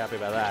definitely happy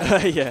about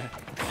that. Yeah.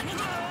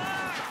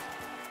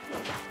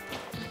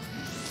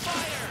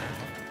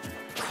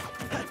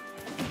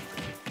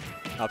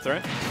 Up throw.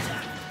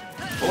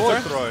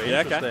 Forward throw,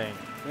 Yeah, okay. interesting.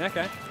 Yeah,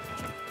 okay.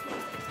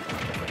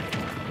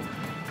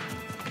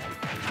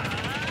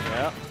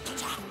 Yeah.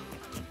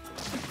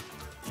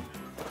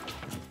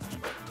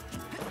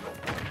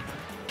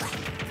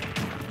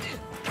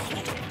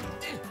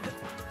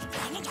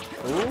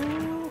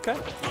 Ooh, okay.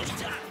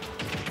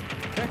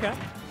 Okay.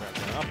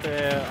 Up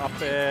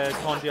there,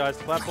 Con DI's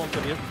the platform,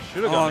 so he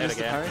should have gotten it missed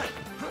the again. parry.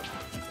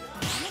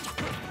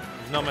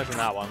 He's not missing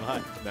that one,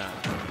 right? Nah.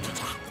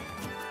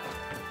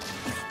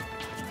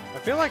 I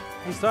feel like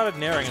he started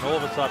nairing and all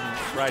of a sudden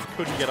Brad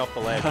couldn't get off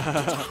the ledge.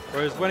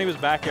 Whereas when he was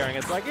back airing,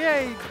 it's like,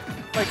 yeah,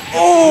 like...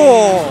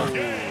 Oh!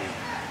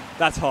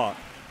 That's hot.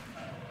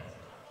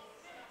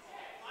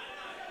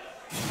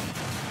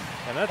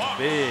 And that's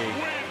big.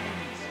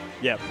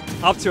 Yep.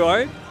 Up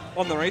 2-0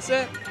 on the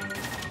reset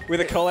with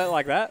a call out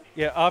like that.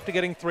 Yeah, after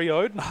getting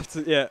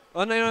 3-0'd. Yeah.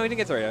 Oh, no, he didn't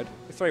get 3-0'd.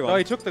 It's 3-1. Oh,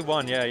 he took the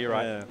 1. Yeah, you're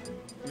right. Yeah.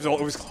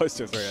 It was close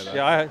to a 3-0 though.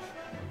 Yeah,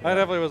 I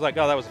definitely was like,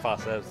 oh, that was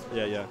fast. That was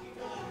Yeah.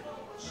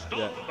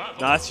 No,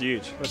 that's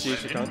huge. That's huge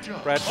for Con.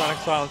 Brad trying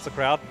to silence the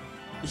crowd.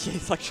 Yeah,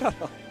 he's like, shut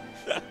up.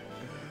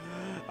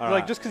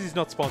 Like, just because he's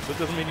not sponsored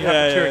doesn't mean you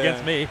have to cheer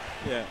against me.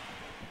 Yeah.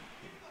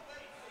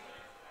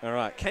 All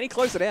right. Can he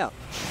close it out?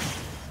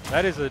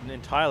 That is an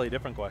entirely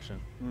different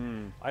question.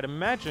 I'd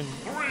imagine,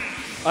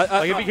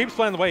 Like if he keeps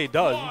playing the way he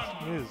does,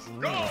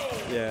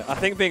 yeah, I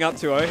think being up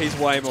 2-0, he's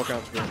way more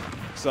comfortable.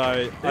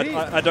 So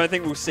I don't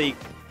think we'll see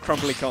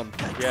Crumbly Con.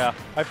 yeah.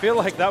 I feel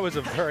like that was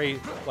a very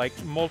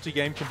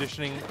multi-game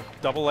conditioning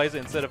double laser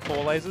instead of 4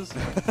 lasers.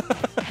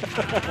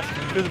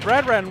 Because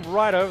Brad ran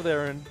right over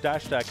there and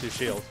dash attacked his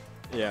shield.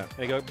 Yeah.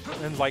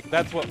 And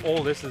that's what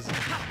all this has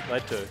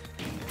led to.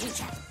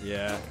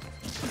 Yeah.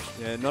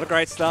 Yeah, not a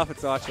great start for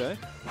Taicho.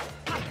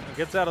 He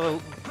gets out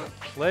of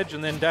the ledge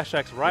and then dash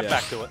attacks right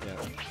back to it. Yeah.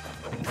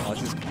 Oh,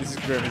 this is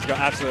grim. He's got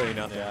absolutely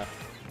nothing. Yeah.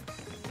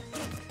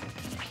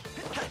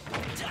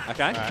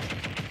 Okay. All right.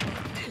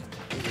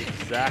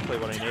 Exactly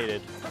what he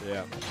needed.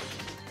 Yeah.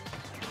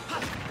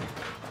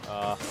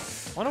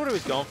 Wonder what he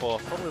was going for.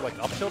 Probably like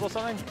up tilt or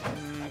something?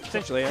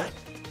 Potentially, yeah.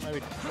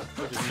 Maybe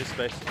we just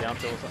misspaced down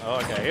tilt or something. Oh,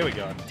 okay, here we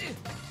go.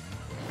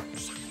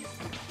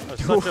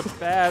 That was such a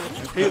bad...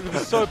 It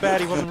was so bad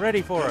he wasn't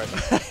ready for it.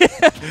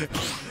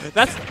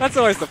 That's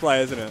always the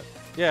play, isn't it?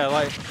 Yeah,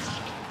 like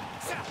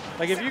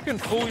if you can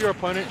fool your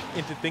opponent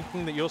into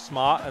thinking that you're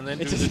smart and then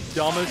do the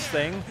dumbest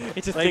thing...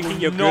 It's just thinking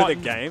you're good at the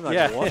game. Like,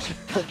 yeah. what?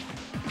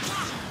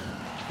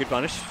 Good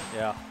punish.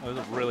 Yeah, that was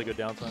a really good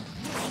down time.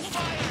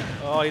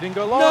 Oh, he didn't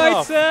go low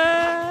enough.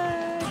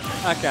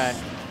 Okay.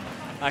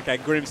 Okay,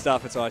 grim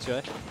start for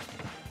Taicho.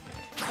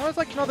 Oh,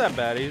 it's not that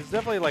bad. He's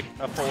definitely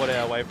a forward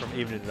air away from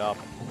evening it up.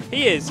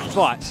 He is,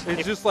 but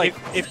It's just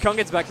if Con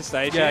gets back to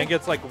stage, yeah, and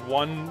gets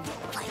one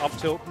up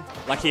tilt.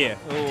 like here.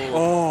 Ooh.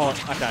 Oh,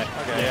 okay.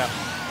 Okay, yeah.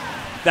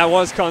 That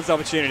was Con's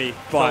opportunity,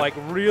 but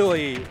So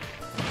really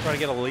trying to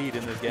get a lead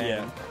in this game.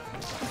 yeah.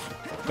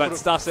 But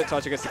start set,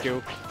 Taicho gets the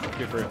kill.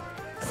 Good for him.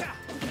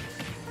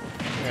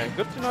 Yeah,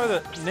 good to know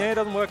that Nair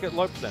doesn't work at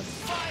low percent.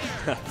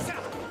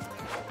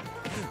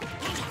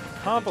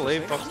 Can't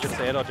believe Fox gets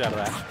the air dodge out of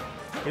that.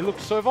 He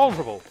looks so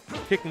vulnerable,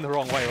 kicking the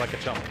wrong way like a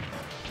chump.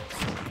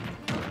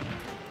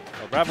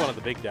 I'll grab one of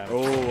the big damage.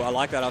 Oh, I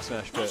like that up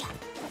smash, but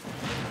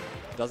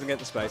doesn't get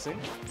the spacing.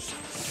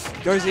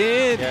 Goes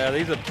in. Yeah,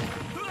 these are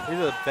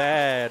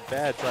bad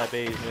side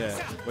Bs.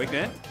 Yeah. Weak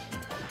net.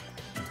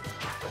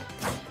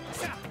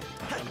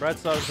 And Brad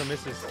started to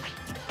miss his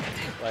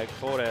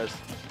forward airs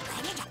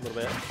a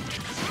little bit.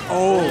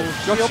 Oh,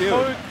 drop Shield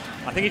shield. poke.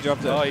 I think he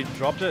dropped it. Oh, he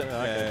dropped it?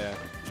 Okay. Yeah.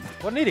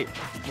 What an idiot.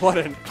 What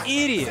an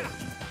idiot.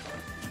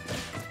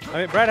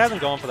 I mean, Brad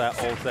hasn't gone for that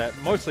all set,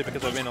 mostly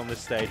because I've been on this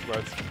stage where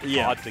it's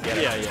hard to get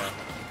it. Yeah.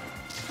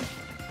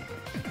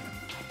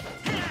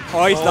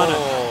 Oh, he's done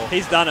it.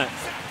 He's done it.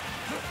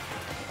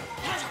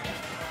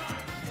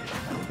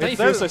 Don't you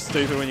feel so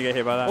stupid when you get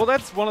hit by that? Well,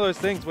 that's one of those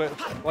things where,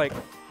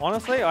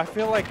 honestly, I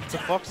feel like the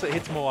Fox that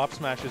hits more up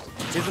smashes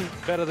isn't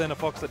better than a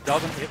Fox that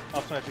doesn't hit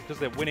up smashes because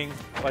they're winning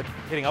by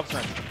hitting up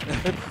smashes.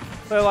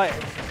 So,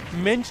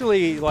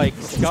 mentally,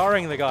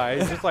 scarring the guy.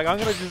 It's just I'm going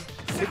to just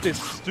hit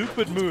this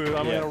stupid move.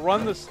 I'm going to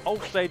run this whole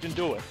stage and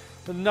do it.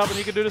 There's nothing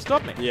you can do to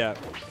stop me. Yeah.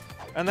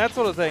 And that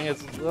sort of thing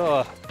is, it's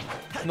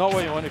not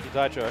what you want if you're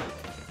Taicho.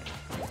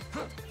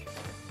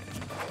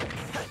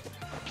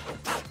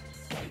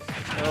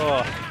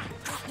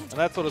 And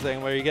that sort of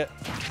thing where you get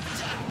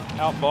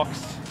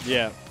outboxed.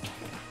 Yeah.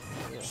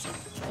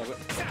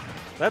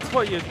 That's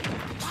what you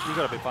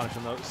got to be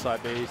punishing those side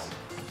Bs.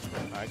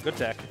 All right, good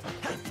tech.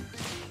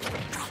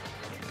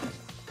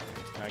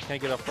 All right,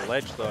 can't get off the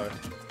ledge though.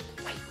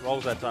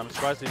 Rolls that time. I'm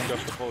surprised he didn't go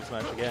for the forward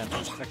smash again.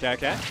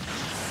 Okay.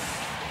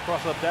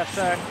 Cross up dash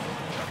attack.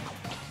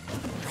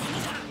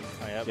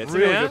 Oh, yeah, Gets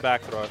really it out. good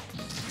back throw.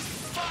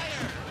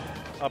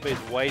 Up is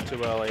way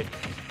too early.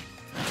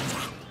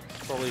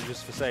 Probably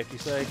just for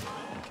safety's sake.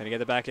 Can he get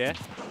the back air?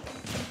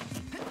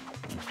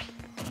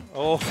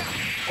 Oh,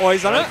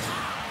 He's done it.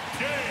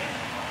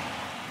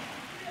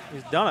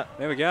 he's done it.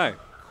 There we go.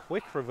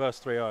 Quick reverse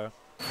 3-0.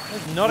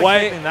 He's not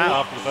Way- expecting that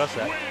after the first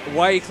set.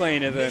 Way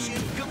cleaner than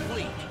Mission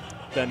complete.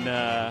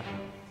 the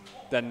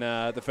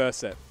first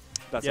set.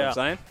 That's what Yeah. I'm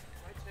saying.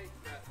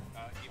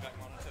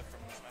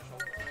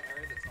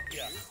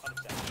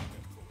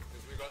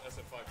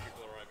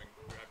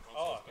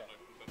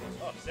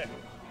 Oh, sick.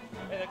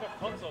 Hey, they've got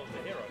consoles,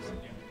 the heroes.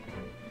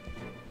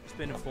 Just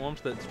been informed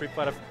that Street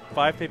Fighter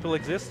 5 people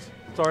exist.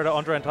 Sorry to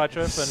Andre and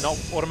Taicho for not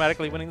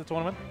automatically winning the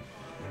tournament.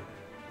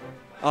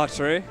 Oh,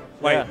 true.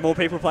 Wait, Yeah. more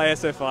people play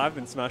SO5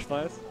 than Smash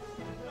players?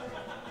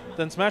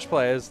 Then Smash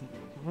players,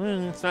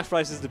 Smash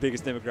players is the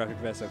biggest demographic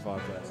of SO5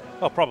 players.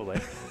 oh, probably.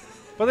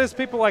 But therere's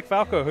people like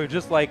Falco who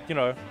just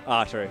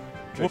Ah, true.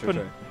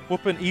 True.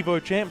 whooping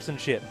Evo champs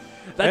and shit.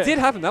 That did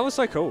happen. That was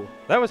so cool.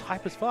 That was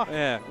hype as fuck.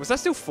 Yeah. Was that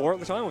still 4 at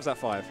the time, or was that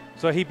 5?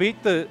 So he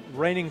beat the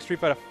reigning Street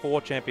Fighter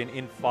 4 champion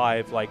in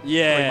 5, like 3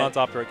 Yeah. months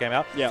after it came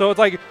out. Yeah. So it's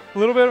like a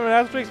little bit of an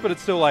asterisk, but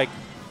it's still like,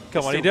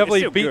 come on, he still- definitely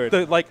it's still beat good.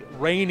 the like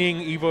reigning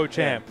Evo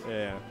champ.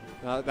 Yeah.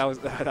 That was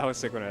that was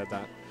sick when I heard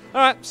that.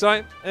 All right,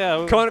 so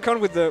Yeah, Con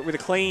with a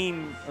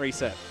clean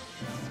reset.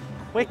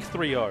 quick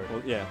 3-0.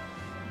 Well, yeah.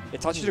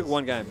 Taicho took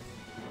 1 game.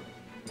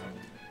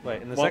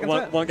 Wait, in the second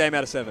set? 1 game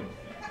out of 7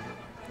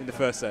 in the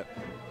first set.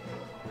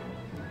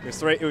 It was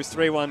 3. It was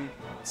 3-1.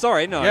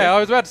 Sorry, no. Yeah, I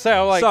was about to say,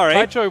 I was like, Sorry.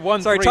 Taicho won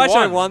 3-1. Sorry,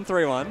 Taicho won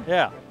 3-1.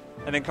 Yeah.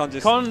 And then Con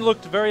just... Con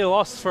looked very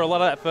lost for a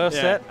lot of that first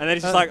set. And then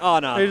he's just like, oh,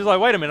 no. He's just like,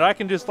 wait a minute, I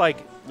can just like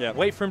Yeah.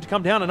 wait for him to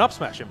come down and up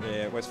smash him.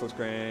 Yeah, West full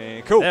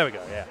screen. Cool. There we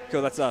go, yeah.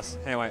 Cool, that's us.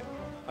 Hey, wait.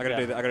 I gotta Yeah.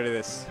 do that. I gotta do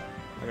this.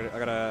 I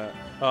gotta...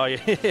 Oh, yeah.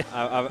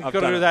 I've You've got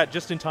to done do it. that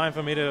just in time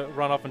for me to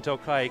run off and tell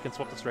Kai he can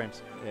swap the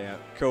streams. Yeah,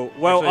 cool.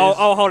 Well,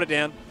 Actually, I'll hold it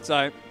down.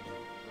 So,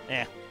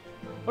 Yeah.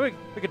 We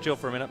could chill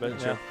for a minute, but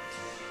Chill. yeah.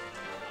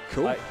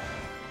 cool. Like,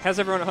 How's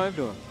everyone at home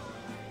doing?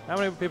 how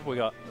many people we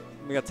got?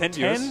 We got 10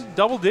 viewers. 10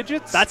 double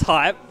digits? That's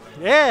hype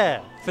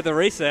yeah. for the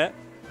reset.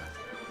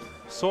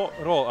 Sort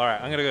it all. All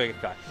right, I'm going to go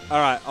get Kai. All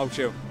right, I'll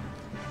chill.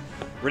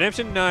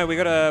 Redemption? No, we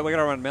gotta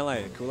run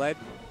melee. Kool-Aid.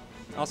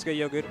 Oscar,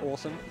 you're good.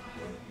 Awesome.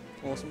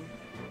 Awesome.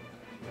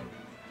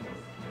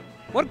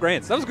 What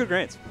grants? That was good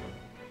grants.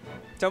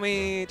 Tell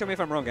me if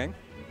I'm wrong, gang.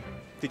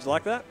 Did you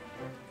like that?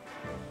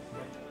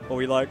 Or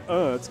were you like,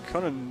 oh, it's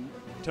Con and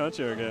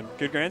Taicho again?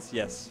 Good grants?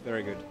 Yes,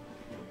 very good.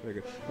 Very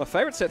good. My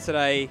favorite set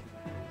today,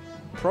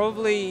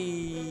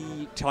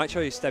 probably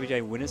Taicho Stabby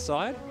J winner's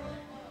side,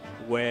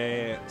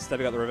 where Stabby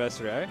got the reverse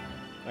 3-0.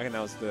 I reckon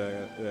that was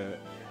the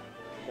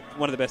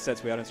one of the best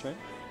sets we had on stream.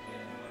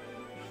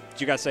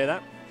 Did you guys say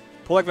that?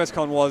 Polak vs.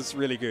 Con was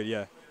really good,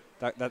 yeah.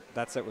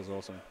 That set was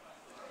awesome.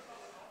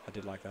 I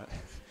did like that.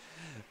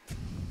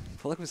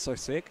 Polak was so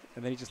sick,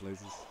 and then he just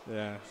loses.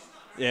 Yeah.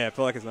 Yeah,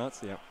 Polak is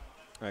nuts, yeah.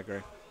 I agree.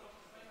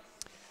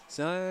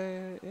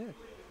 So,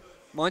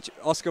 yeah.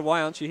 Oscar,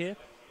 why aren't you here?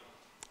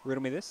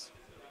 Riddle me this.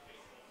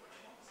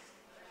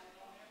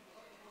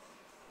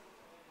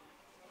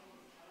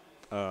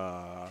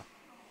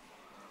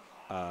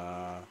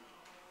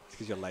 It's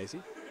because you're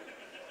lazy.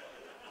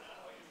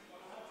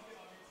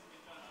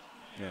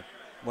 Yeah.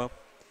 Well.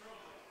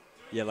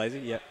 Yeah, lazy.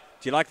 Yeah.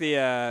 Do you like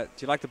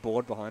the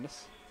board behind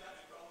us?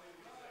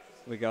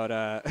 We got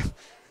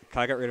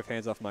Kai got rid of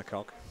hands off my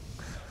cock.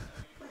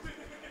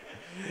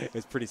 It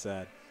was pretty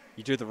sad.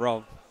 You drew the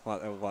roll.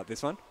 What?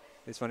 This one?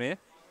 This one here?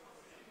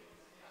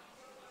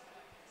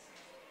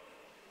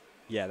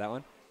 Yeah, that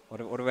one.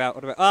 What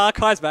about? Ah,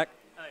 Kai's back.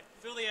 Hey,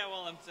 fill the air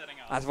while I'm setting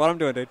up. That's what I'm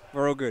doing, dude.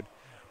 We're all good.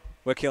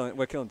 We're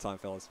killing time,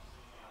 fellas.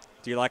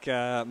 Do you like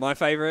my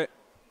favorite?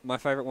 My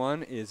favorite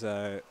one is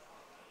Uwu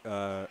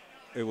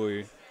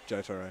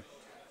Jotaro.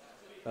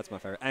 That's my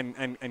favorite,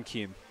 and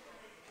Kim.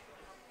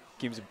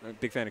 Kim's a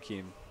big fan of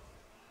Kim.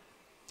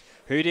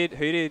 Who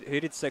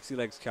did Sexy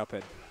Legs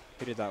Cuphead?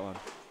 Who did that one?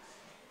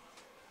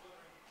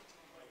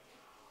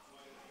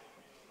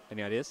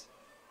 Any ideas?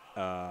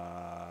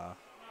 Friend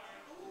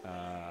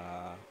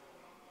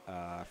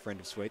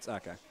of Sweets.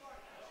 Okay,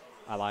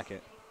 I like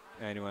it.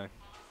 Anyway,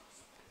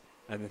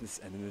 and then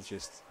there's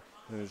just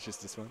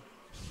this one.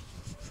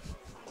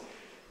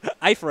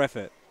 A for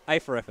effort. A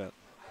for effort.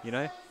 You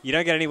know, you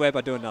don't get anywhere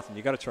by doing nothing.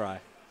 You got to try.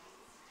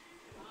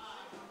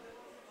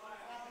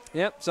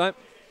 Yep. So,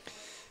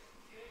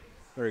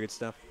 very good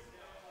stuff.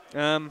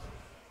 Yeah.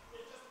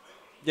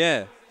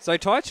 So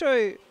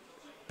Taicho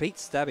beat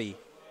Stabby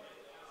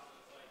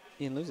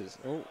in losers.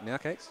 Oh, now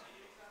cakes.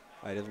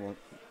 Oh, he doesn't want.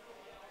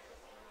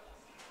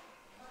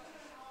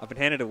 I've been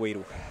handed a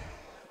Weedle.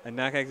 And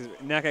now cakes, do you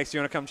want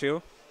to come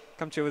chill?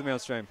 Come chill with me on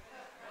stream.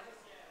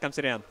 Come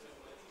sit down.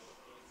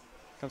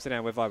 Come sit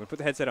down. We're vibing. Put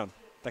the headset on.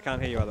 They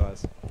can't hear you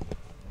otherwise.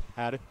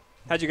 Howdy.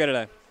 How'd you go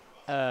today?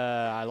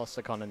 I lost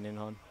the Con and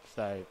Ninhon,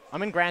 so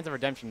I'm in Grands of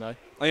Redemption though.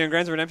 Oh, you're in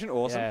Grands of Redemption?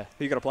 Awesome. Yeah.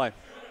 Who you got to play?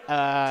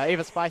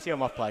 Either Spicy or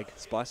Moth Plague.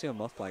 Spicy or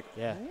Moth Plague?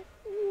 Yeah.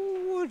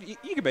 Ooh, you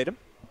can beat him.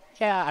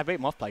 Yeah, I beat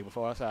Moth Plague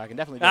before, so I can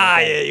definitely do Ah,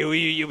 it yeah, again.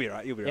 you'll be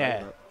right. You'll be right. Yeah. You'll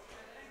be right.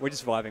 We're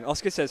just vibing.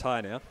 Oscar says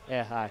hi now.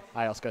 Yeah,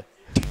 hi Oscar.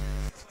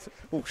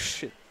 Oh,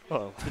 shit.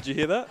 Oh. Did you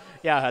hear that?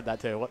 Yeah, I heard that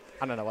too.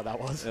 I don't know what that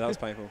was. Yeah, that was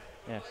painful.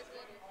 Yeah.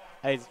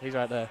 He's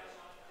right there.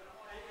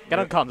 Get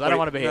on comms. I don't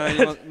want to be no,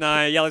 here.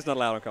 No, yellow's not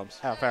allowed on comms.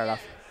 Oh, fair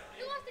enough.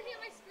 Who wants to hear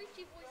my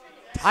screechy voice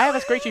anyway? I have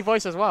a screechy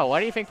voice as well. Why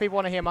do you think people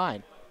want to hear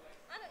mine?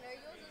 I don't know,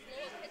 yours is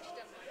lower pitched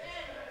than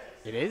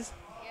mine. It is?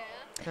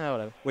 Yeah. Oh,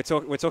 whatever.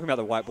 We're talking about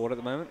the whiteboard at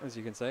the moment, as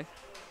you can see.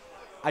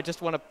 I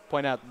just want to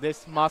point out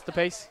this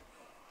masterpiece.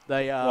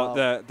 What,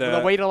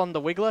 the Weedle on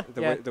the Wiggler.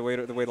 The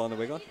Weedle on the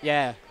Wiggler?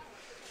 Yeah.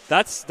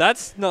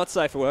 That's not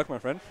safe for work, my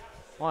friend.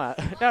 What?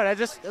 No, they're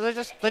just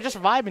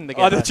vibing Oh,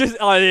 together.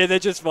 they're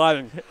just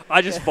vibing.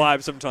 I just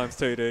vibe sometimes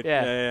too, dude.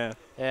 Yeah.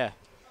 Yeah.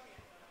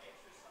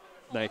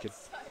 Naked.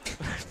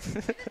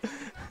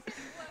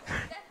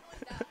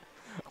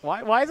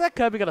 Why is that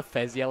Kirby got a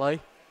fez yellow?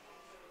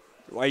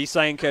 Are you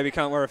saying Kirby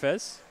can't wear a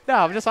fez? No,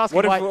 I'm just asking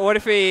What why.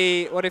 if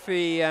he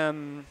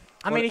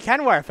I mean, he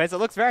can wear a fez. It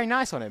looks very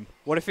nice on him.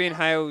 What if he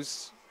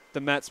inhales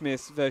the Matt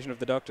Smith version of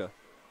the Doctor?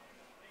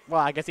 Well,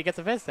 I guess he gets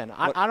a fez then.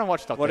 I don't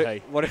watch Doctor Who.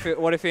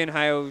 What if he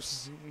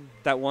inhales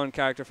that one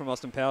character from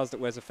Austin Powers that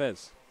wears a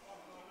fez?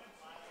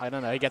 I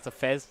don't know. He gets a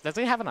fez. Does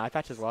he have an eye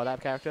patch as well,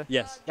 that character?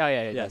 Yes. Oh,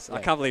 yeah, Yes. yeah.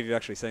 I can't believe you've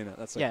actually seen that.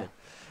 That's so cool.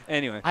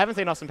 Anyway. I haven't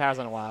seen Austin Powers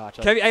in a while,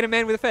 actually. Kirby ate a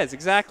man with a fez.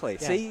 Exactly.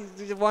 Yeah. See,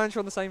 why aren't you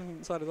on the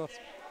same side as us?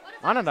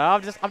 I don't know.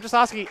 I'm just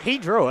asking. He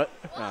drew it.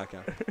 Oh, okay.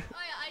 Oh, yeah,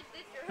 I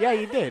did draw Yeah,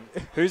 it. you did.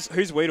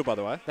 Who's Weedle, by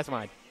the way? That's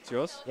mine. It's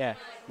yours? Yeah.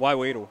 Why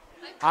Weedle?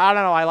 I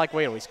don't know. I like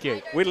Weedle. He's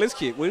cute. Weedle is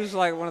cute. Weedle's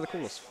like one of the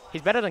coolest.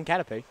 He's better than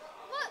Caterpie.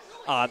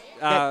 I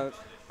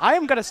I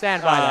am gonna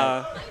stand by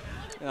that.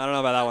 don't know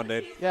about that one,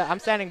 dude. Yeah, I'm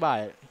standing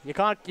by it. You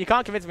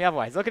can't convince me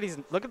otherwise. Look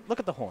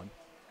at the horn.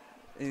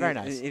 It's very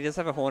nice. He does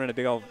have a horn and a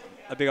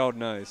big old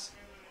nose.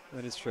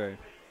 That is true.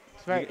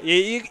 It's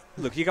very.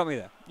 Look, you got me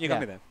there. You got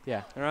me there.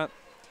 Yeah. All right.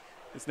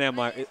 It's now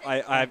my.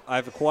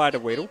 I've acquired a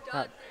Weedle.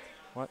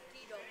 What?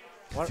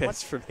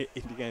 Fez from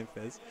Indie Game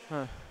Fez.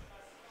 Huh.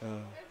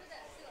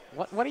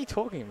 What are you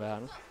talking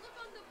about?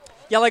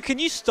 Yeah, like, can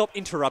you stop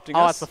interrupting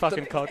Oh, us? it's the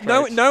fucking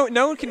cockroach.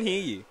 No one can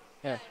hear you.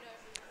 Yeah.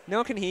 No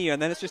one can hear you, and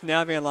then it's just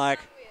now being like,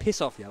 piss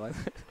off, Yellow.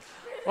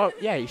 Well,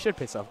 yeah, you should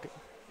piss off. So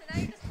now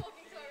you're just talking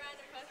to a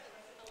random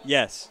person.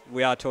 Yes,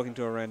 we are talking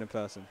to a random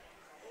person.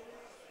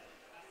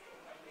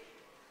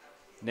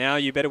 Now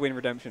you better win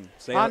redemption.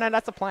 See Oh no,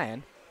 that's a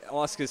plan.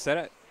 Oscar said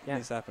it. Yeah. It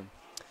needs to happen.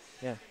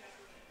 Yeah.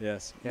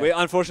 Yes. Yeah.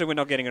 Unfortunately, we're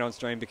not getting it on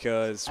stream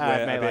because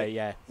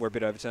Melee, we're a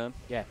bit over time.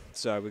 Yeah.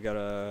 So we got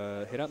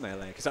to hit up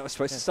Melee because that was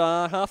supposed to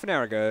start half an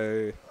hour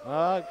ago.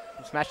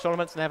 Smash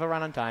tournaments never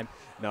run on time.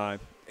 No.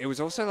 It was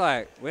also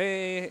like,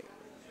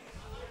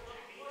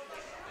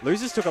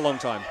 losers took a long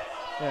time.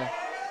 Yeah.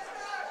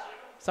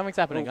 Something's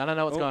happening. I don't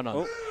know what's going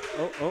on.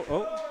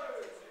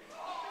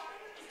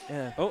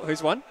 Yeah. Oh,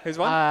 who's won? Who's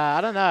won? I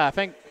don't know. I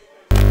think.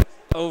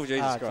 Oh,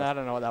 Jesus Christ. I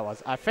don't know what that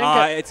was. I think.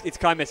 It's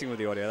kind of messing with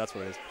the audio. That's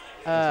what it is.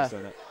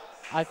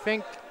 I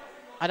think.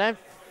 I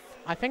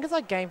think it's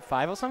like game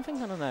 5 or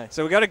something. I don't know.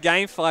 So we got a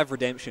game 5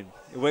 redemption.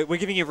 We're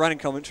giving you running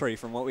commentary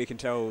from what we can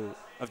tell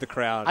of the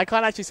crowd. I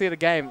can't actually see the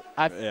game.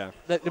 Yeah.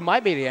 It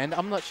might be the end.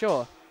 I'm not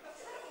sure.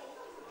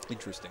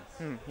 Interesting.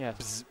 Yeah.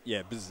 Bzz.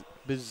 Yeah, bzz.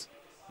 Bzz.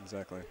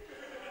 Exactly.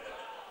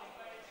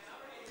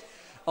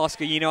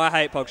 Oscar, you know I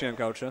hate PogChamp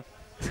culture.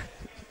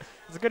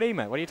 It's a good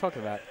email. What are you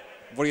talking about?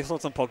 What are your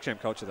thoughts on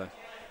PogChamp culture, though?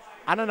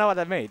 I don't know what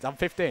that means. I'm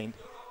 15.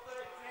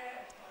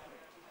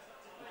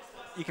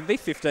 You can be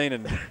 15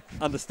 and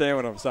understand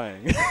what I'm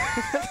saying.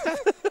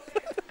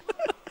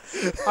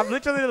 I'm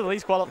literally the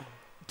least qualified.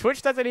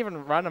 Twitch doesn't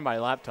even run on my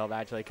laptop,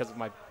 actually, because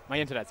my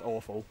internet's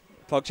awful.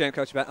 PogChamp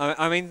culture.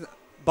 I mean,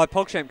 by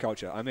PogChamp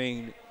culture, I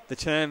mean the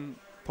term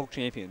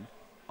PogChampion.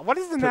 What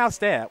is the now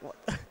stare?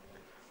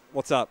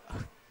 What's up?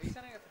 Are you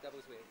signing up for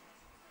doubles with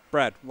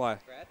Brad, why?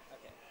 Brad?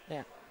 Okay.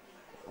 Yeah.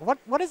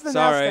 What is the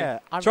now Sorry.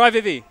 stare? Try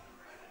Vivi.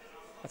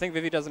 I think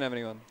Vivi doesn't have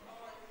anyone.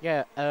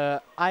 Yeah.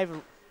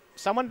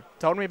 Someone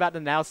told me about the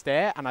now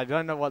stare, and I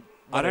don't know what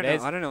it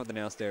is. I don't know what the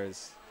now stare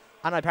is.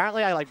 And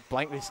apparently I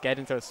blankly stared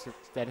into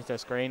a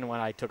screen when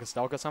I took a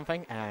stock or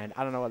something, and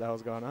I don't know what the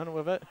hell's going on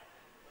with it.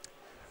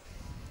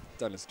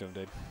 Don't listen to him,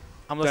 dude.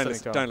 I'm listening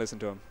to him. Don't listen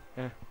to him.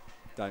 Yeah.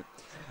 Don't.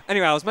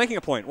 Anyway, I was making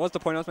a point. What's the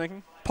point I was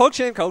making?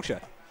 PogChamp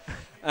culture.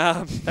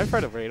 Don't throw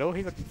the Riddle.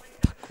 He's a...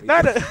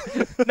 No!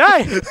 No!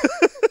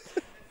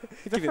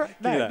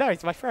 No,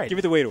 he's my friend. Give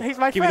me the Weedle. He's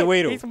my friend. Give me the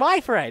Weedle. He's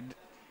my friend.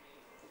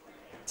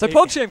 So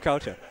PogChamp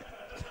culture.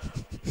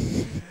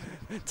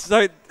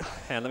 So,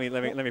 hang on,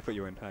 let me put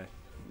you in. Hey,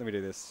 let me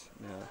do this.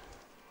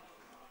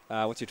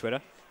 Yeah. What's your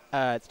Twitter?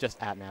 It's just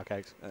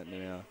 @nowcakes.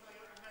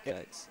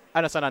 @nowcakes.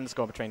 And it's an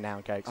underscore between now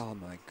and cakes. Oh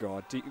my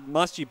God!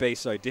 Must you be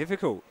so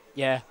difficult?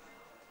 Yeah.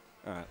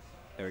 All right,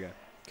 there we go.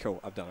 Cool,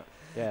 I've done it.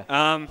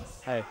 Yeah.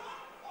 Hey.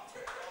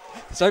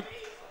 So,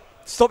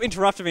 stop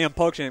interrupting me on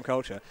PogChamp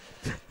culture.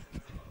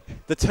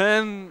 The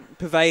term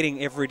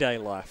pervading everyday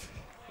life.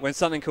 When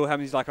something cool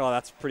happens, he's like, "Oh,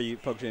 that's pretty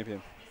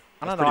PogChampion."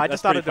 I don't know. I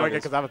just started doing it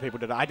because other people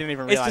did it. I didn't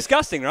even realize. It's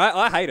disgusting, right?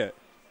 I hate it.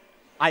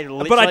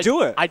 But I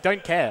do it. I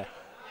don't care.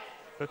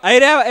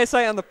 8-hour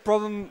essay on the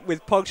problem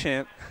with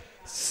PogChamp.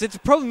 So the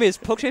problem is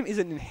PogChamp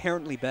isn't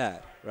inherently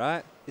bad,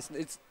 right?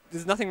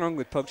 There's nothing wrong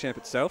with PogChamp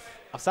itself.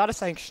 I've started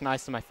saying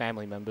schnice to my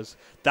family members.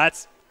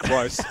 That's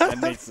gross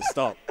and needs to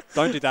stop.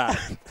 Don't do that.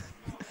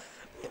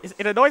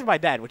 It annoys my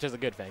dad, which is a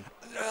good thing.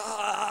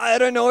 I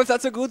don't know if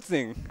that's a good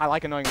thing. I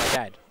like annoying my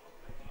dad.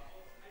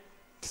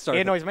 Sorry,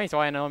 he annoys me, so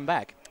I annoy him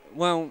back.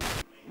 Well,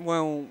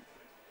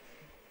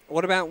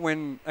 what about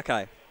when...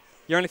 Okay,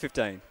 you're only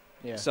 15.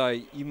 Yeah. So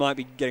you might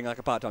be getting like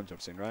a part-time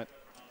job soon, right?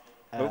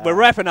 We're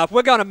wrapping up.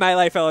 We're going to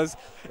Melee, fellas.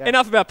 Yeah.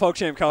 Enough about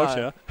PogChamp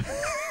culture.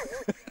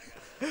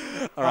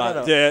 All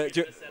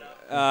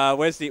right.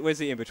 Where's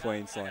the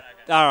in-between slide?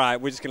 All right,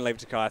 we're just going to leave it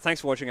to Kai.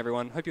 Thanks for watching,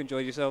 everyone. Hope you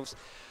enjoyed yourselves.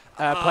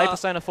 Play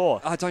Persona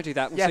 4. Oh, don't do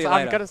that. We'll yes, see you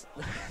I'm later. going to...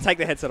 Take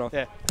the headset off.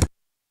 Yeah.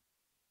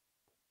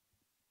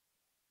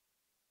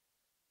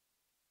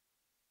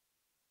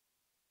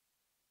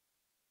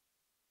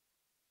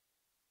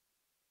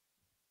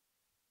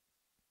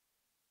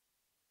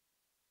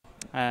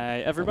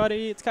 Hey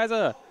everybody, it's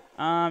Kaiser.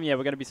 Yeah, we're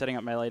going to be setting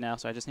up Melee now,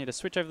 so I just need to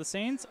switch over the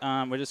scenes.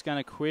 We're just going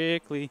to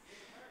quickly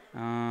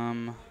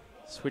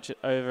switch it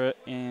over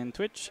in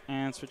Twitch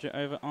and switch it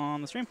over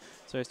on the stream.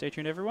 So stay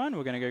tuned, everyone.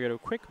 We're going to go to a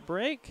quick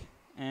break,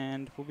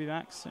 and we'll be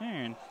back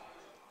soon.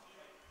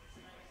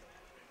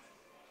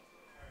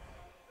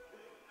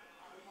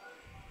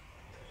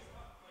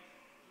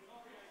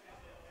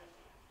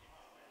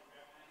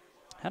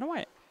 How do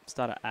I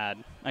start an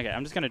ad? Okay,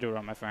 I'm just going to do it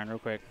on my phone real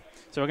quick.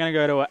 So we're going to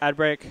go to an ad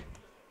break,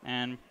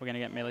 and we're going to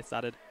get Melee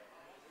started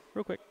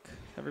real quick,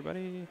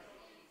 everybody.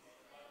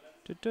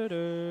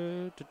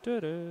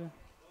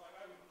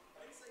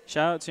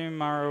 Shout out to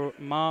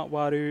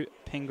Marwaru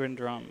Penguin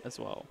Drum as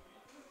well.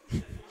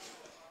 All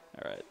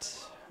right.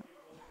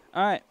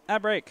 All right,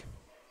 ad break.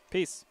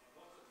 Peace.